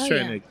know, we're just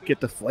trying to get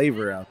the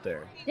flavor out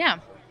there. Yeah.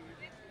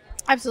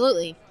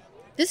 Absolutely.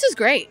 This is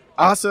great.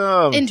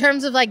 Awesome. In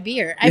terms of like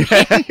beer. I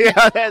mean,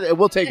 yeah,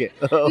 we'll take it.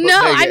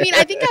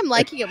 I think I'm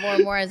liking it more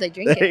and more as I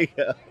drink there it. You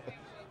go.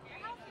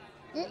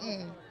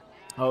 Mm-mm.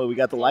 Oh, we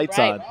got the lights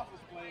Right.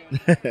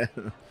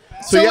 on.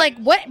 So like,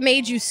 what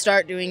made you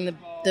start doing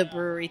the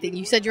brewery thing?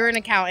 You said you're an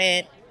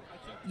accountant.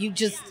 You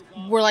just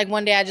were like,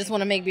 one day I just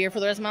want to make beer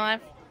for the rest of my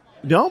life?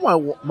 No,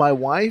 my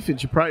wife,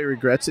 and she probably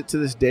regrets it to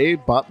this day,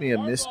 bought me a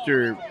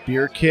Mr.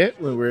 Beer kit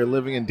when we were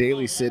living in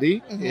Daly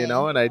City, you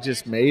know, and I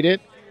just made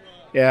it.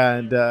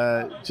 And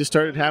just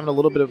started having a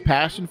little bit of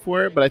passion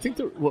for it. But I think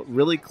what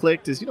really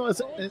clicked is, you know,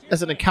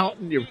 as an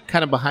accountant, you're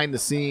kind of behind the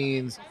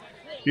scenes.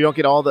 You don't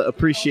get all the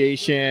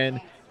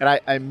appreciation. And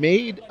I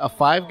made a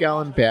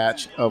 5-gallon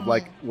batch of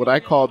like what I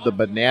called the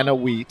banana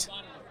wheat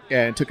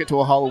and took it to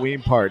a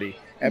Halloween party.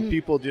 And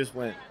people just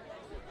went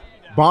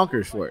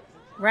bonkers for it.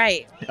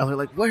 Right. And they're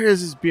like, where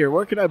is this beer?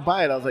 Where can I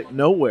buy it? I was like,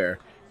 nowhere,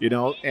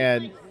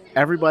 and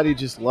everybody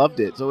just loved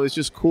it. So it was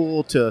just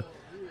cool to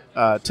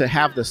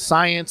have the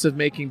science of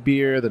making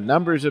beer, the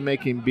numbers of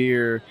making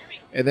beer.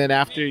 And then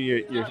after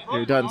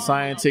you're done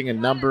sciencing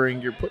and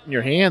numbering, you're putting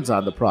your hands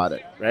on the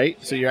product, right?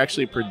 So you're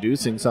actually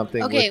producing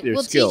something with your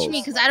skills. Teach me,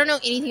 because I don't know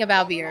anything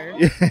about beer.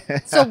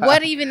 So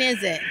what even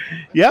is it?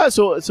 Yeah,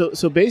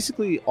 so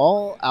basically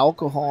all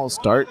alcohol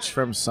starts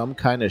from some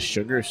kind of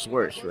sugar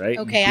source, right?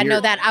 Okay, beer. I know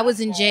that. I was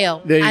in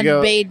jail. There you go.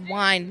 I made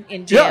wine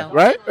in jail.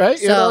 Yeah, right.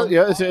 So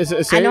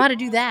it's I know how to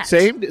do that.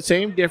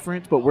 Same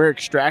difference, but we're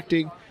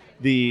extracting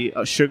the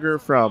sugar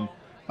from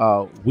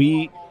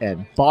wheat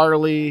and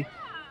barley.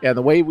 And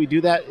the way we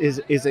do that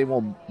is they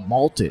will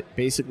malt it.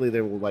 Basically,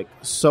 they will like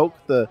soak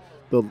the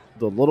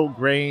little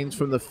grains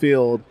from the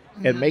field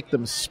and make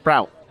them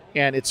sprout.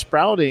 And it's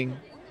sprouting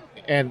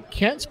and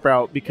can't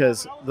sprout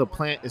because the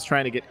plant is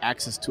trying to get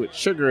access to its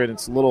sugar and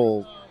its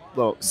little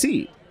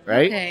seed,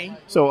 right? Okay.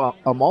 So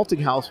a malting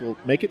house will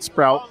make it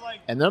sprout,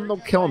 and then they'll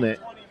kiln it,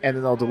 and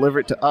then they'll deliver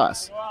it to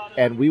us.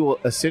 And we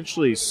will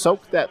essentially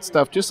soak that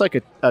stuff just like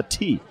a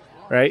tea,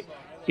 right?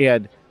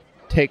 And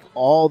take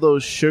all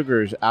those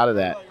sugars out of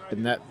that.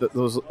 And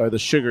those are the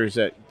sugars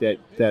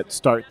that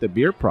start the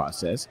beer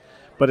process.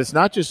 But it's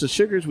not just the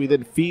sugars. We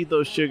then feed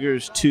those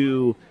sugars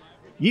to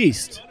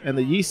yeast, and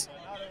the yeast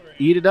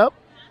eat it up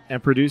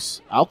and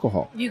produce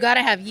alcohol. You got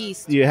to have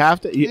yeast. You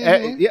have to.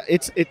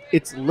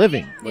 It's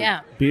living.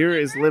 Beer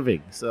is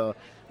living. So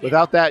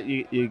without that,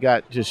 you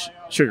got just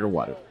sugar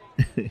water.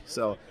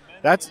 So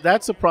that's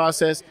the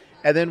process.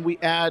 And then we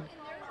add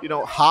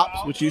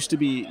hops, which used to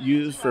be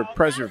used for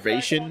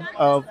preservation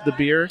of the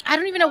beer. I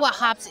don't even know what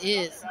hops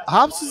is.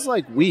 Hops is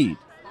like weed.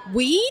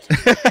 Weed?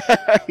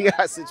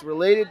 Yes, it's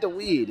related to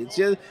weed.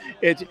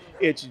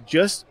 It's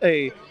just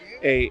a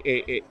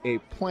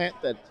plant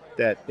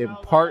that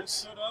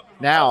imparts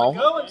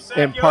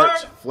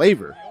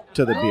flavor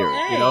to the beer.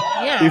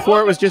 Yeah. Before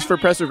it was just for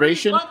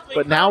preservation,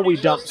 but now we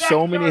dump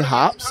so many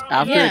hops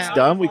after it's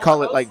done. We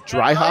call it like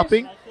dry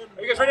hopping,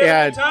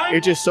 and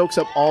it just soaks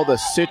up all the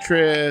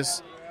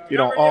citrus.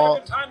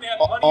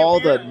 All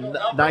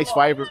the nice,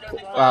 vibrant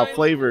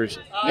flavors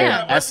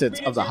and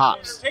essence of the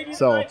hops.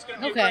 So,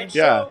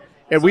 yeah.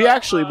 And we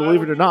actually,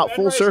 believe it or not,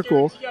 Full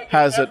Circle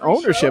has an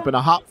ownership in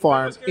a hop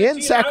farm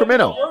in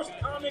Sacramento.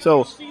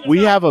 So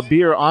we have a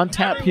beer on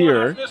tap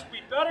here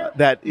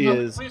that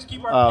is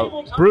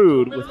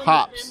brewed with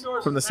hops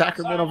from the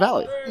Sacramento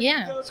Valley.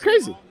 Yeah. It's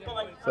crazy.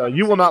 So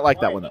you will not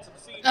like that one, though.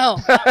 Oh,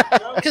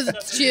 because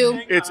it's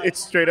chew. It's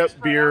straight up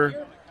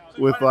beer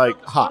with like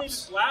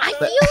hops. I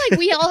feel like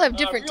we all have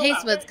different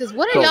taste buds, because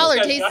what are y'all are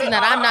tasting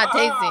that I'm not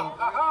tasting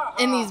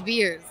in these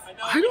beers?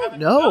 I don't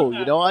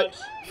know.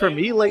 For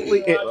me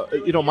lately,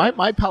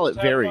 my palate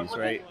varies,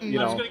 right?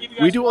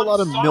 We do a lot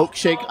of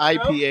milkshake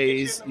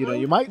IPAs.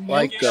 You might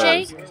like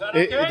those.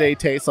 They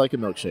taste like a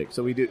milkshake.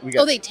 So we got.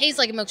 Oh, they taste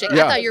like a milkshake.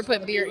 Yeah. I thought you were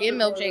putting beer in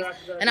milkshakes,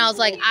 and I was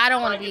like, I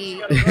don't want to be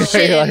You're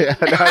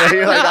shitting. like,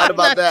 not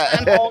about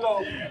that.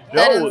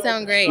 That doesn't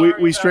sound great.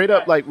 We straight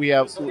up we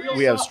have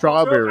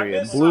strawberry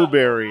and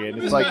blueberry,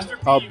 and it's like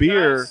a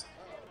beer.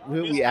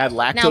 We add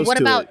lactose to it. Now,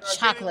 what about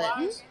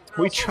chocolate?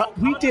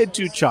 We did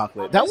do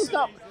chocolate. That was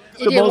not.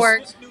 It didn't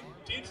work.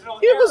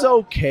 It was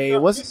okay.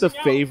 It wasn't the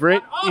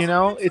favorite.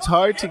 It's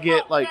hard to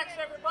get like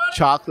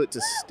chocolate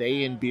to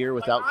stay in beer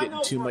without getting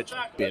too much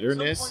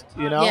bitterness.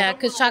 Yeah,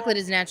 because chocolate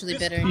is naturally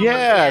bitter.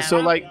 Yeah.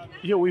 So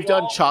we've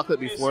done chocolate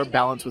before,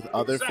 balanced with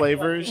other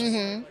flavors.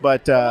 Mm-hmm.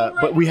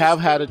 But we have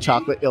had a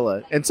chocolate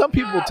Illa, and some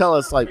people will tell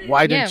us like,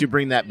 why didn't you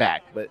bring that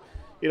back? But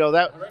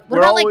that. What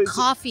about like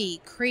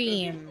coffee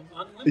cream?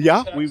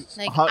 Yeah,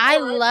 I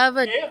love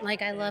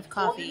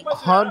coffee.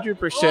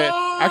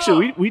 100%.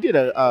 Actually, we did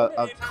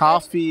a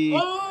coffee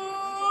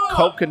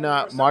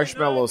coconut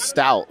marshmallow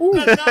stout. Ooh,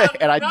 and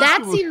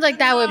that seems like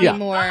that would be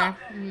more.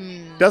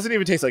 Doesn't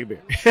even taste like a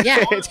beer.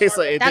 Yeah, it tastes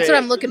like. That's what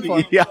I'm looking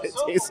for. Yeah, it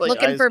tastes like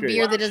looking ice for cream.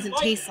 beer that doesn't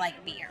taste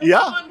like beer.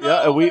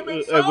 Yeah, and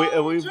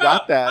we've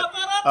got that.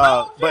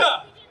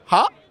 But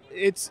hop.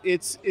 It's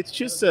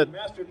just the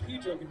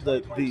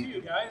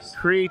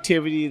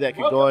creativity that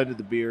can go into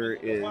the beer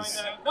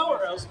is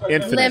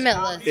infinite.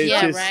 Limitless.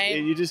 It's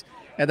right.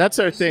 And that's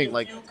our thing.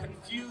 Like,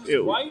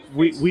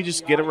 we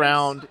just get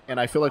around,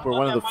 and I feel like we're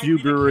one of the few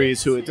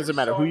breweries who, it doesn't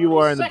matter who you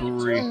are in the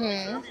brewery.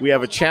 Mm-hmm. We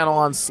have a channel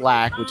on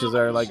Slack, which is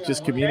our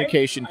just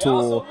communication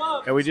tool,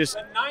 and we just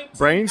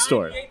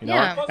brainstorm.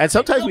 Yeah. And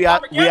sometimes we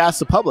ask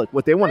the public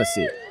what they want to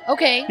see.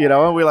 Okay.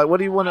 And we're like, what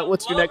do you want?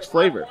 What's your next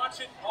flavor?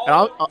 And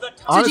honestly,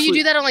 so do you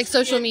do that on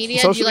social media?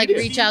 Do you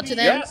reach out to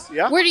them? Yes,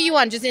 yeah. Where do you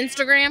on? Just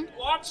Instagram?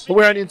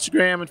 We're on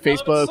Instagram and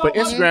Facebook, but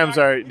Instagrams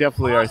are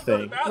definitely our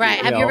thing.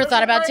 Right. Have you ever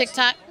thought about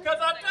TikTok?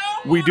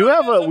 We do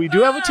have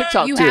a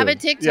TikTok. You too. have a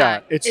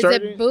TikTok. Yeah. Is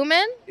it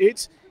booming?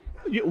 It's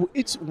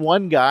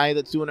one guy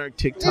that's doing our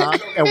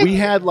TikTok, and we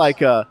had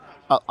like a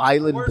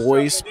Island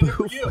Boys spoof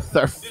with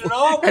our,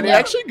 and it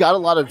actually got a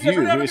lot of views.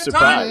 We were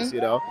surprised,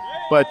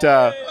 But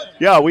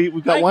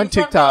we've got one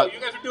TikTok.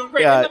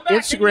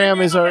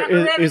 Instagram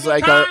is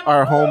like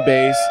our home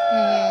base.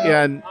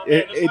 And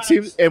it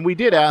seems, and we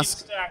did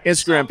ask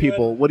Instagram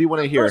people, what do you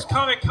want to hear?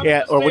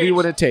 Yeah, or what do you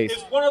want to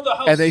taste?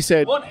 And they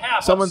said,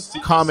 someone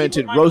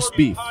commented roast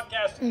beef.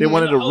 They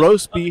wanted a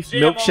roast beef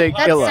milkshake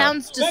That illa.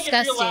 sounds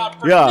disgusting.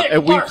 Yeah,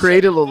 and we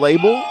created a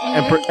label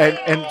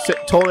and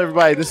told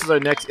everybody this is our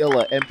next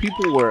illa, and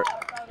people were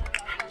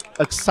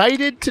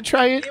excited to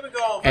try it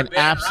and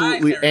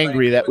absolutely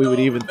angry that we would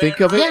even think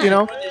of it, you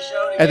know.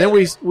 And then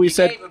we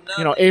said,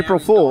 you know, April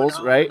Fools,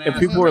 right? And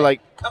people were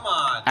like,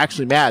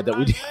 actually mad that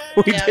we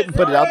didn't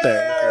put it out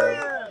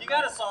there. You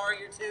got a sorry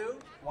or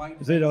two.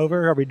 Is it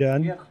over? Are we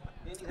done?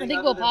 I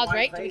think we'll pause,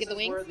 right? Till we get the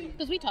wings?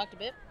 Because we talked a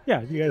bit.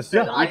 Yeah, you guys.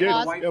 Yeah, we did.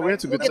 Pause. Yeah, we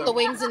had some We'll good get the stuff.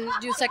 wings and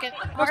do a second.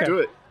 Let's do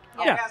it.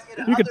 Yeah,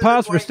 you could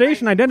pause for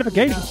station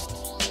identification.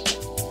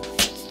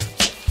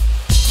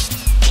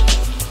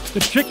 The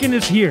chicken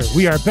is here.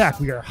 We are back.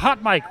 We are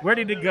hot mic,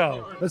 ready to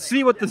go. Let's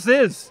see what this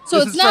is. So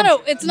This it's is not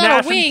from a Nash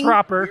and wing.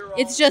 Proper.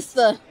 It's just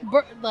the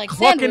like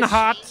Clucking sandwich.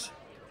 hot.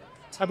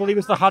 I believe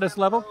it's the hottest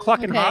level.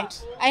 Clucking Okay.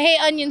 hot. I hate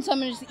onions, so I'm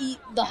gonna just eat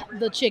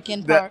the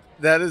chicken part.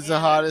 That is the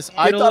hottest.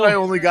 I Get a thought I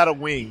little- only got a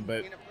wing,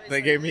 but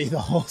they gave me the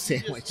whole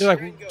sandwich. They're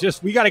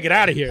like, we got to get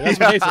out of here. That's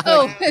what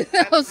they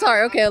said. Oh,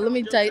 sorry. Okay, let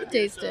me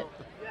taste it.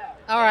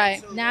 All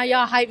right, now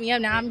y'all hype me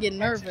up. Now I'm getting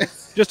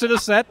nervous. Just to the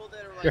set.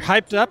 You're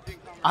hyped up.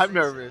 I'm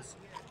nervous.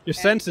 Your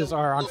senses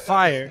are on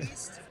fire.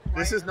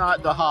 This is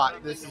not the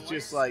hot. This is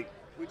just like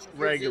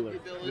regular.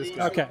 Just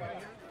Okay.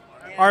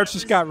 Art's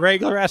just got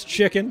regular ass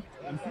chicken.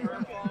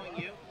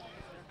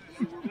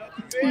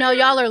 No,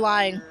 y'all are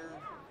lying.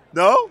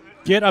 No?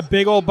 Get a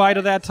big old bite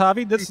of that,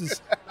 Tavi. This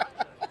is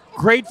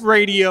great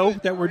radio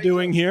that we're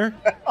doing here.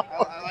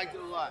 I like it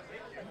a lot.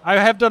 I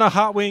have done a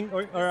hot wing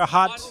or a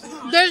hot.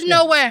 There's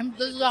no way.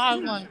 This is the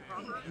hot one.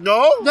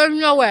 No? There's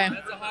no way.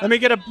 Can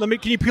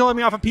you peel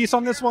me off a piece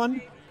on this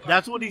one?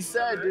 That's what he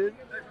said, dude.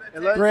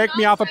 Break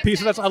me off a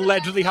piece that's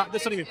allegedly hot.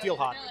 This doesn't even feel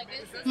hot.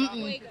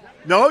 Mm-mm.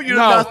 No, you did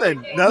No.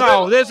 nothing. Nothing?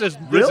 No, this is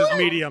Really?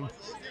 medium.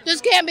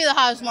 This can't be the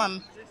hottest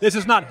one. This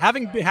is not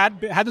having had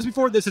this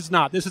before. This is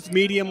not. This is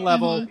medium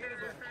level.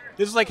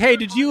 This is like, hey,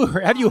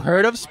 have you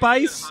heard of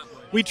spice?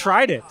 We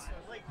tried it.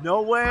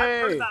 No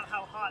way.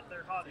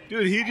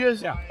 Dude, he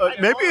just... Yeah.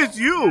 maybe it's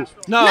you.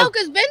 No,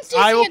 because Ben's tasting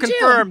I will it too.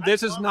 confirm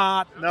this is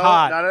not No,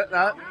 hot.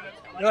 not.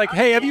 You're like,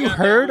 hey, have you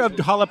heard of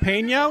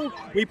jalapeno?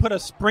 We put a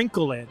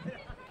sprinkle in.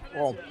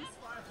 Oh,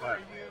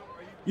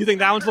 You think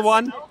that one's the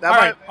one? That All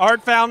right, might-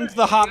 Art found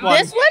the hot one.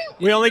 This one?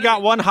 We only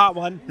got one hot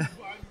one.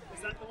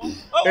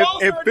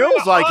 it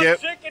feels like it.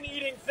 Chicken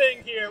eating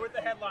thing here with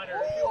the headliner.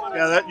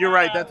 Yeah, you're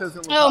right. That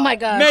doesn't look Oh hot. my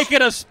gosh. Make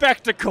it a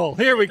spectacle.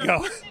 Here we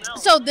go.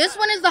 So this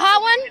one is the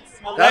hot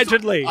one?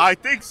 Allegedly. I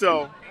think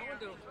so.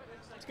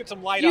 Let's get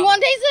some light Do you on.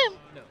 want to taste it?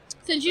 No.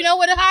 Since you know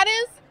what a hot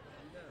is?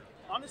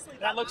 Honestly,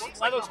 that looks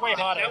way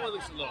hotter. That one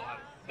looks a little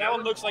hotter. That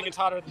one looks like it's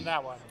hotter than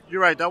that one.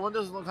 You're right. That one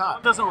doesn't look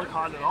hot. Doesn't look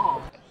hot at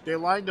all. They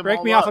lined them Break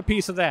all me up. off a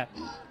piece of that.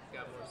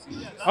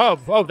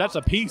 Oh, that's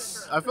a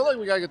piece. I feel like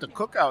we got to get the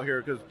cook out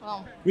here because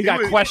Oh. We He got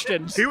was-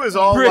 questions. he was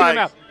all Bring like- him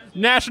out.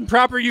 Nash and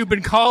Proper, you've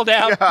been called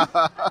out.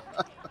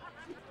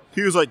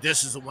 he was like,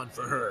 "This is the one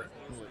for her."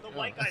 The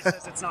white guy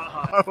says it's not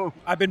hot.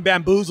 I've been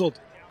bamboozled.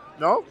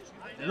 No?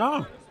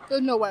 No,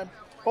 There's no way.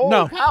 Holy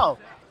No. cow.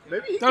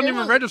 Maybe he don't gave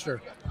even us-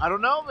 register. I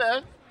don't know,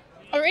 man.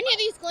 Are any of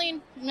these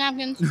clean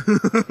napkins?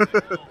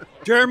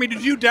 Jeremy,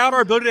 did you doubt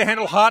our ability to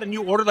handle hot and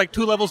you ordered like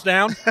 2 levels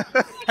down?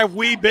 Have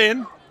we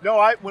been? No,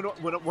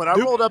 when I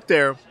rolled up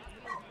there,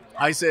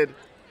 I said,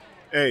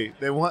 "Hey,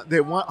 they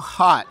want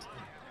hot,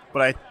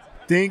 but I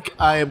think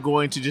I am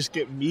going to just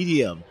get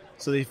medium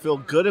so they feel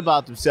good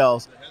about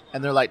themselves."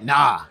 And they're like,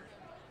 "Nah,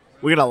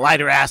 we're gonna light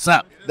her ass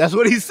up." That's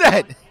what he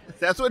said.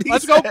 That's what he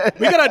Let's said. go.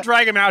 We gotta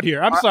drag him out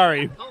here. I'm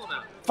sorry.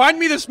 Find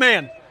me this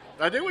man.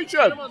 I think we should.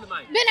 Ben,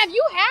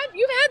 you've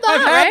had the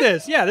I've hot, had right?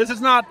 this. Yeah, this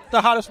is not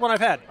the hottest one I've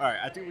had. All right,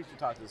 I think we should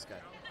talk to this guy.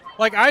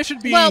 Like I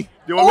should be. Well,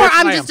 You or want me-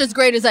 I'm I just am. as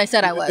great as I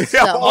said I was.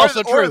 Yeah, So. also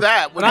or true.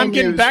 that. And I'm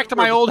getting back to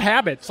my old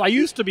habits. I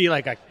used to be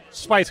like a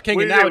spice king,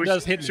 and now it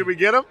does hit me. Should we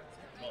get him?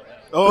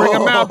 Oh,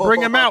 Bring him out,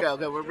 bring him out.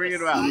 Okay, we're bringing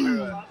him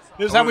out.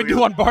 This is how we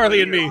do on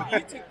Barley and Me.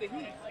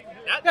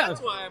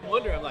 That's why I'm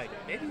wondering. I'm like,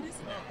 maybe this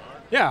is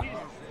Yeah.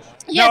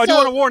 Yeah, No, I do so-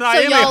 want to warn. I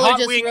so am a y'all are hot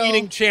just wing real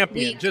eating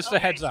champion. weak. Just a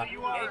heads up.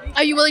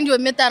 Are you willing to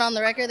admit that on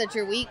the record that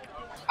you're weak?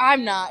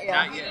 I'm not.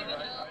 Yeah.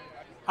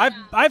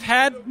 I've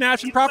had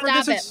Nash and Proper.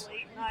 Stop This is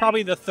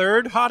probably the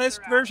third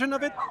hottest version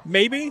of it.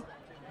 Maybe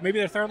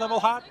the third level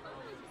hot.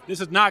 This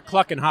is not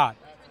clucking hot.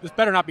 This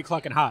better not be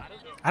clucking hot.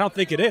 I don't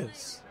think it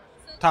is.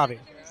 Tavi,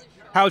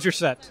 how's your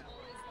set?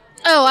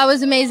 Oh, I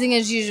was amazing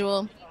as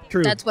usual.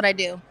 True. That's what I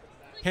do.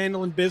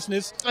 Handling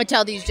business. I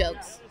tell these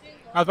jokes.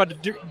 I was about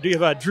to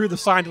give Drew the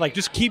sign to like,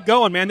 just keep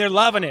going, man. They're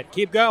loving it.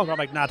 Keep going. I'm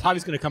like, nah,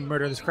 Tavi's going to come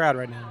murder this crowd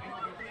right now.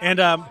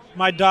 And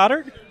my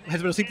daughter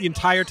has been asleep the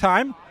entire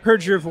time.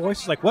 Heard your voice.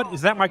 She's like, what?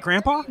 Is that my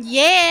grandpa?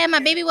 Yeah, my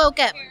baby woke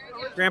up.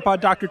 Grandpa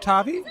Dr.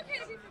 Tavi?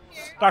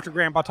 Dr.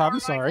 Grandpa Tavi,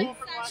 sorry.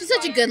 She's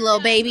such a good little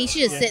baby.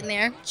 She's just sitting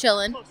there,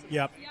 chilling.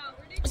 Yep.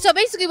 So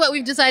basically what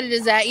we've decided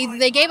is that either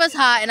they gave us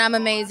hot and I'm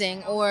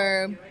amazing,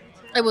 or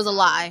it was a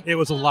lie. It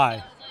was a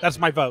lie. That's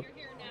my vote.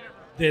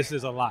 This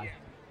is a lie.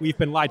 we've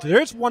been lied to.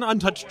 There's one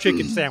untouched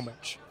chicken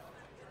sandwich.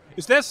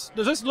 Does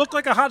this look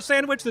like a hot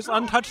sandwich, this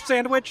untouched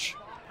sandwich?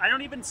 I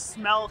don't even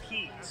smell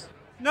heat.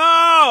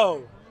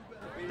 No!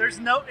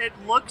 It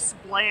looks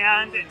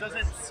bland. It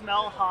doesn't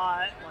smell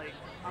hot. Like,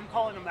 I'm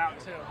calling them out,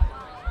 too.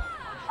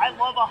 I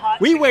love a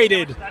hot We chicken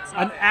waited sandwich. That's an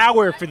not it.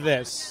 hour for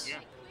this. Yeah.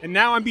 And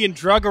now I'm being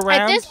drug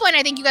around. At this point,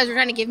 I think you guys were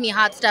trying to give me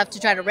hot stuff to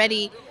try to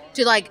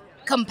like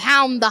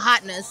compound the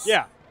hotness.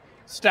 Yeah.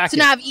 Stack So it.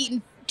 now I've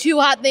eaten 2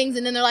 hot things,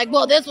 and then they're like,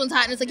 well, this one's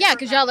hot. And it's like, yeah,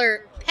 because y'all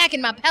are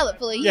packing my palate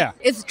full of heat. Yeah.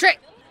 It's a trick.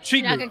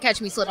 Cheat You're not me. going to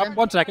catch me slipping.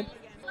 1 second.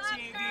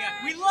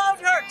 We love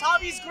her.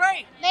 Tommy's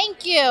great.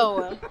 Thank you.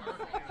 All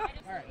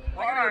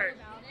right.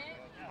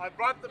 I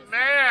brought the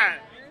man.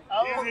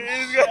 Oh,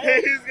 He's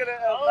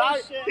gonna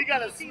shit. he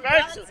got a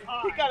special.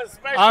 He got a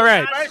special. All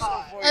right. Special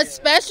for A you.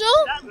 special?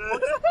 That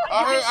looks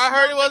I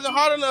heard it wasn't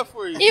hot enough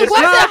for you. It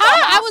wasn't not.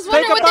 hot. I was Take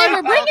wondering a what they bite.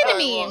 were bringing to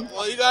me.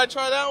 Well, you gotta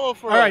try that one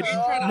for All right.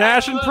 us.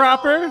 Nash and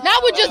proper.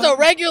 Not with just a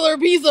regular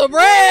piece of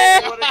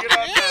bread. You wanna get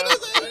out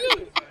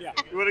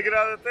the You wanna get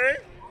out of the thing?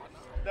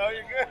 No,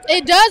 you're good.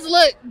 It does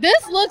look.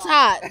 This looks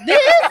hot.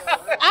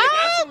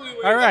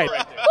 All right.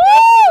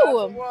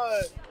 Woo!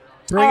 What?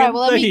 Bring All right, in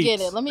well, let the me heat. get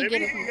it. Let me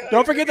get it.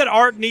 Don't forget that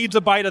Art needs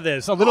a bite of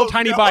this. A little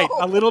tiny no. bite.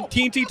 A little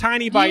teensy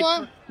tiny bite.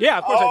 want- Yeah,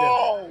 of course I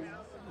Oh.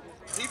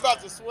 He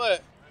about to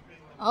sweat.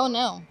 Oh,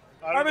 no.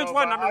 I don't Armin's know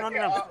one. if No.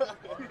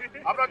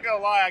 I'm not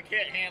gonna lie, I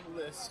can't handle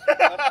this.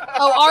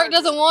 Oh, Art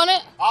doesn't want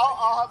it?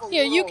 I'll have a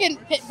Here, you little-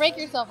 can break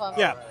yourself off.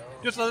 Yeah.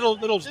 Just a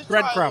little Just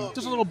breadcrumb. try a little.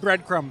 Just a little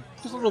breadcrumb.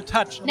 Just a little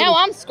touch. A Now little,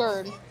 I'm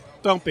scared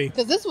don't be.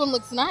 because this one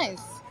looks nice.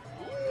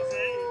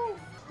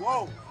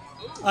 Whoa.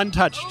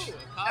 Untouched. Okay.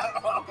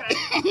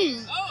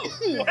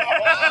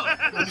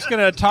 I'm just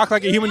gonna talk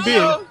like a human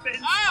being. Okay.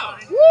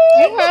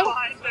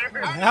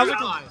 How's it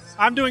going?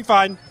 I'm doing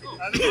fine.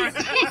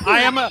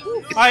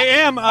 I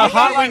am a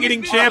hot wing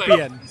eating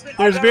champion.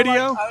 There's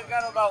video. I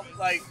got about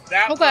like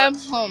that. Okay.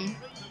 much.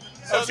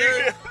 So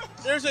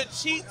there's a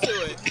cheat to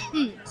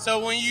it.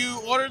 So when you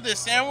order the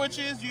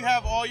sandwiches, you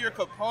have all your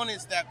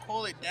components that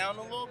cool it down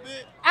a little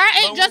bit.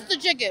 I ate just the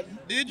chicken.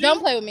 Did you? Don't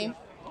play with me.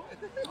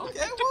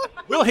 Okay,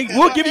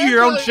 We'll give you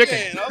your own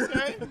chicken.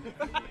 Okay.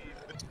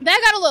 That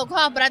got a little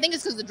cough, but I think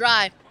it's because of the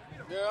dry.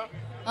 Yeah.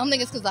 I don't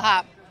think it's because of the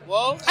hot.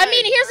 Well, I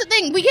mean, here's the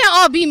thing. We can't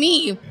all be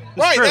me.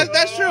 right, true.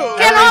 that's true.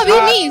 Can't all be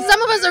me.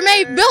 Some of us are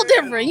made built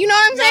different. You know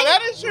what I'm No, saying?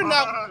 that is true.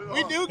 Now,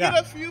 we do get Yeah.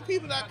 a few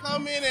people that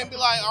come in and be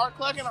like, our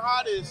clucking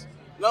hot is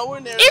nowhere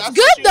near. It's That's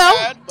good, what you though.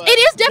 had, but It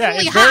is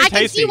definitely it's hot. very I can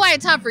tasty. see why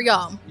it's hot for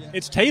y'all.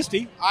 It's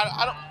tasty.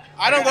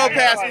 I don't go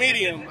past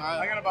medium.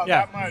 I got about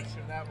Yeah. that much.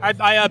 And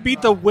that I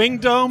beat the Wing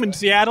Dome in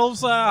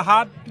Seattle's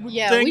hot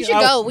Yeah, thing. we should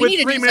go. We with need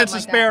to 3 do minutes to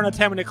something spare like on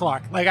a 10-minute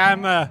clock. Like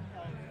I'm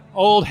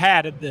old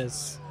hat at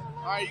this.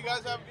 All right, you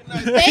guys have a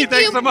good that. night. Thank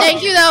Thanks you. so much.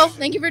 Thank you, though.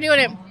 Thank you for doing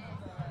it.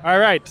 All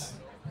right.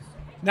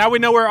 Now we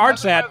know where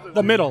Art's at.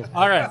 The middle.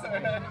 All right.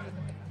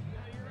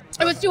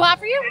 It was too hot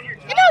for you? No,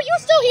 you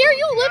still here.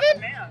 You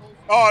living?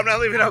 Oh, I'm not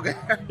leaving. Okay.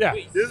 Yeah.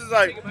 This is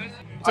like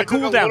It's a cool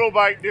took down. a little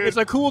bite, dude. It's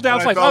a cool down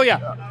And I slice. Oh felt-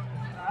 yeah.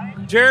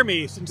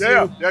 Jeremy, since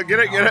Yeah, you yeah, get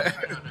it.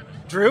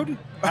 Drew,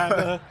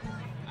 how's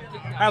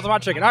the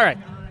hot chicken? All right.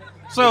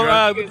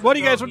 So, what do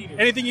you guys?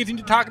 Anything you need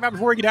to talk about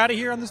before we get out of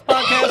here on this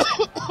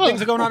podcast?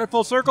 Things are going on at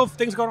Full Circle.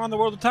 Things going on in the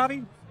world of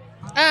Tommy.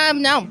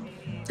 No.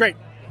 Great.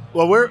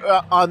 Well, we're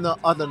on the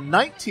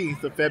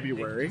 19th of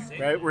February,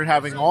 right? We're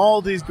having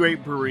all these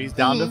great breweries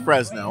down to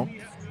Fresno.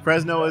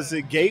 Fresno is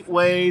a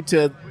gateway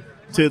to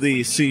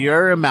the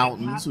Sierra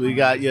Mountains. We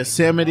got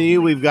Yosemite.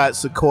 We've got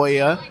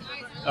Sequoia.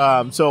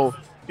 So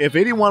if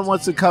anyone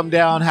wants to come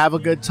down, have a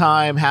good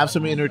time, have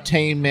some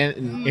entertainment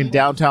in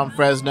downtown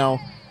Fresno,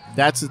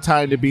 that's the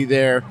time to be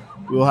there.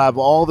 We'll have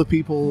all the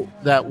people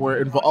that were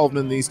involved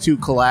in these 2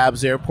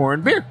 collabs there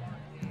pouring beer.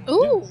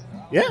 Ooh.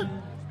 Yeah,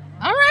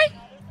 All right.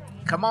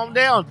 come on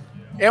down.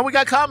 And we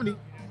got comedy.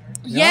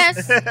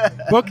 Yes.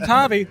 Book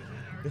Tommy.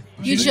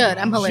 You should.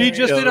 I'm hilarious.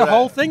 She just did a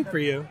whole thing for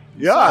you.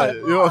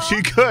 Yeah,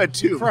 she could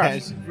too, man.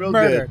 Crushed. She's real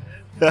Murdered.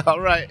 good. All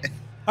right.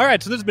 All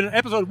right. So this has been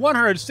episode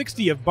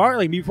 160 of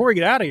Barley. Before we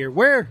get out of here,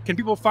 where can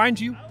people find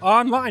you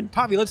online?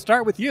 Tommy, let's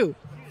start with you.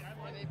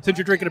 Since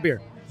you're drinking a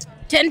beer.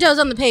 10 toes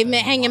on the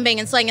pavement, hanging,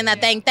 banging, slanging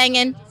that thing,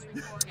 thangin'.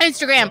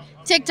 Instagram,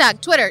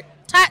 TikTok, Twitter,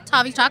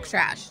 Tommy Talks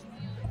Trash.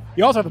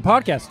 You also have a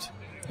podcast.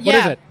 What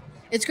is it?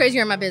 It's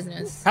crazier in my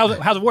business. How's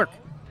it work?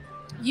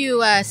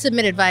 You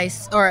submit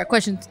advice or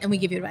questions, and we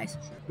give you advice.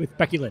 With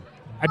Becky Lynn.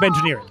 I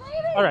engineer it.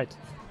 All right.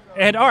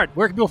 And Art,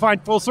 where can people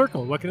find Full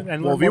Circle? What can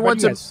and Well, learn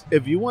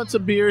if you want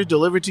some beers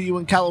delivered to you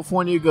in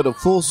California, go to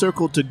Full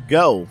Circle to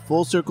Go.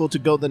 Full Circle to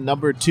Go, the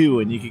number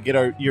 2, and you can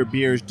get your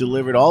beers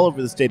delivered all over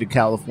the state of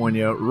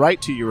California,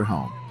 right to your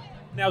home.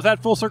 Now, is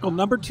that Full Circle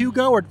number 2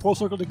 go or Full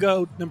Circle to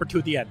Go number 2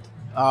 at the end?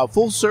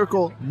 Full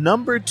Circle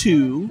number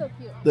 2,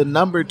 the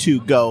number 2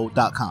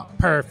 go.com.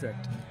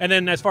 Perfect. And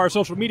then as far as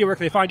social media, where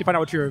can they find you? Find out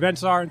what your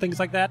events are and things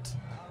like that?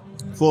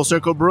 Full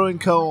Circle Brewing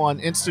Co. on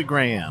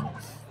Instagram.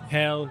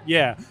 Hell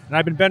yeah. And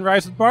I've been Ben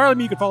Rice with Barley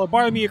Me. You can follow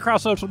Barley Me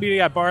across social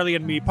media at Barley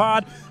and Me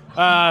Pod.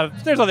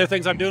 There's other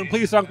things I'm doing.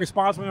 Please dunk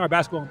responsibly on our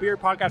basketball and beer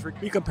podcast where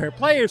we compare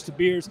players to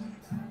beers.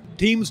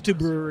 teams to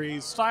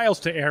breweries, styles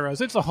to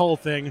eras. It's a whole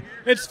thing.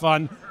 It's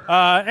fun.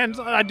 And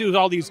I do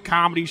all these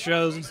comedy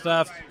shows and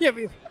stuff. Yeah,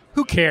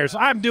 who cares?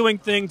 I'm doing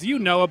things. You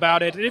know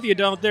about it. And if you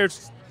don't,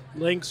 there's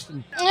links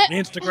and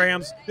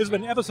Instagrams. This has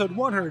been episode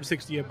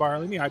 160 of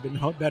Barley Me. I've been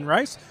Ben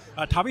Rice.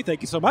 Tavi,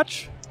 thank you so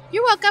much.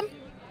 You're welcome.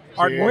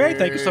 Art Moye,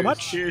 thank you so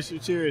much. Cheers.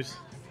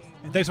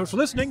 And thanks so much for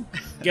listening.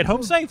 Get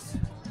home safe.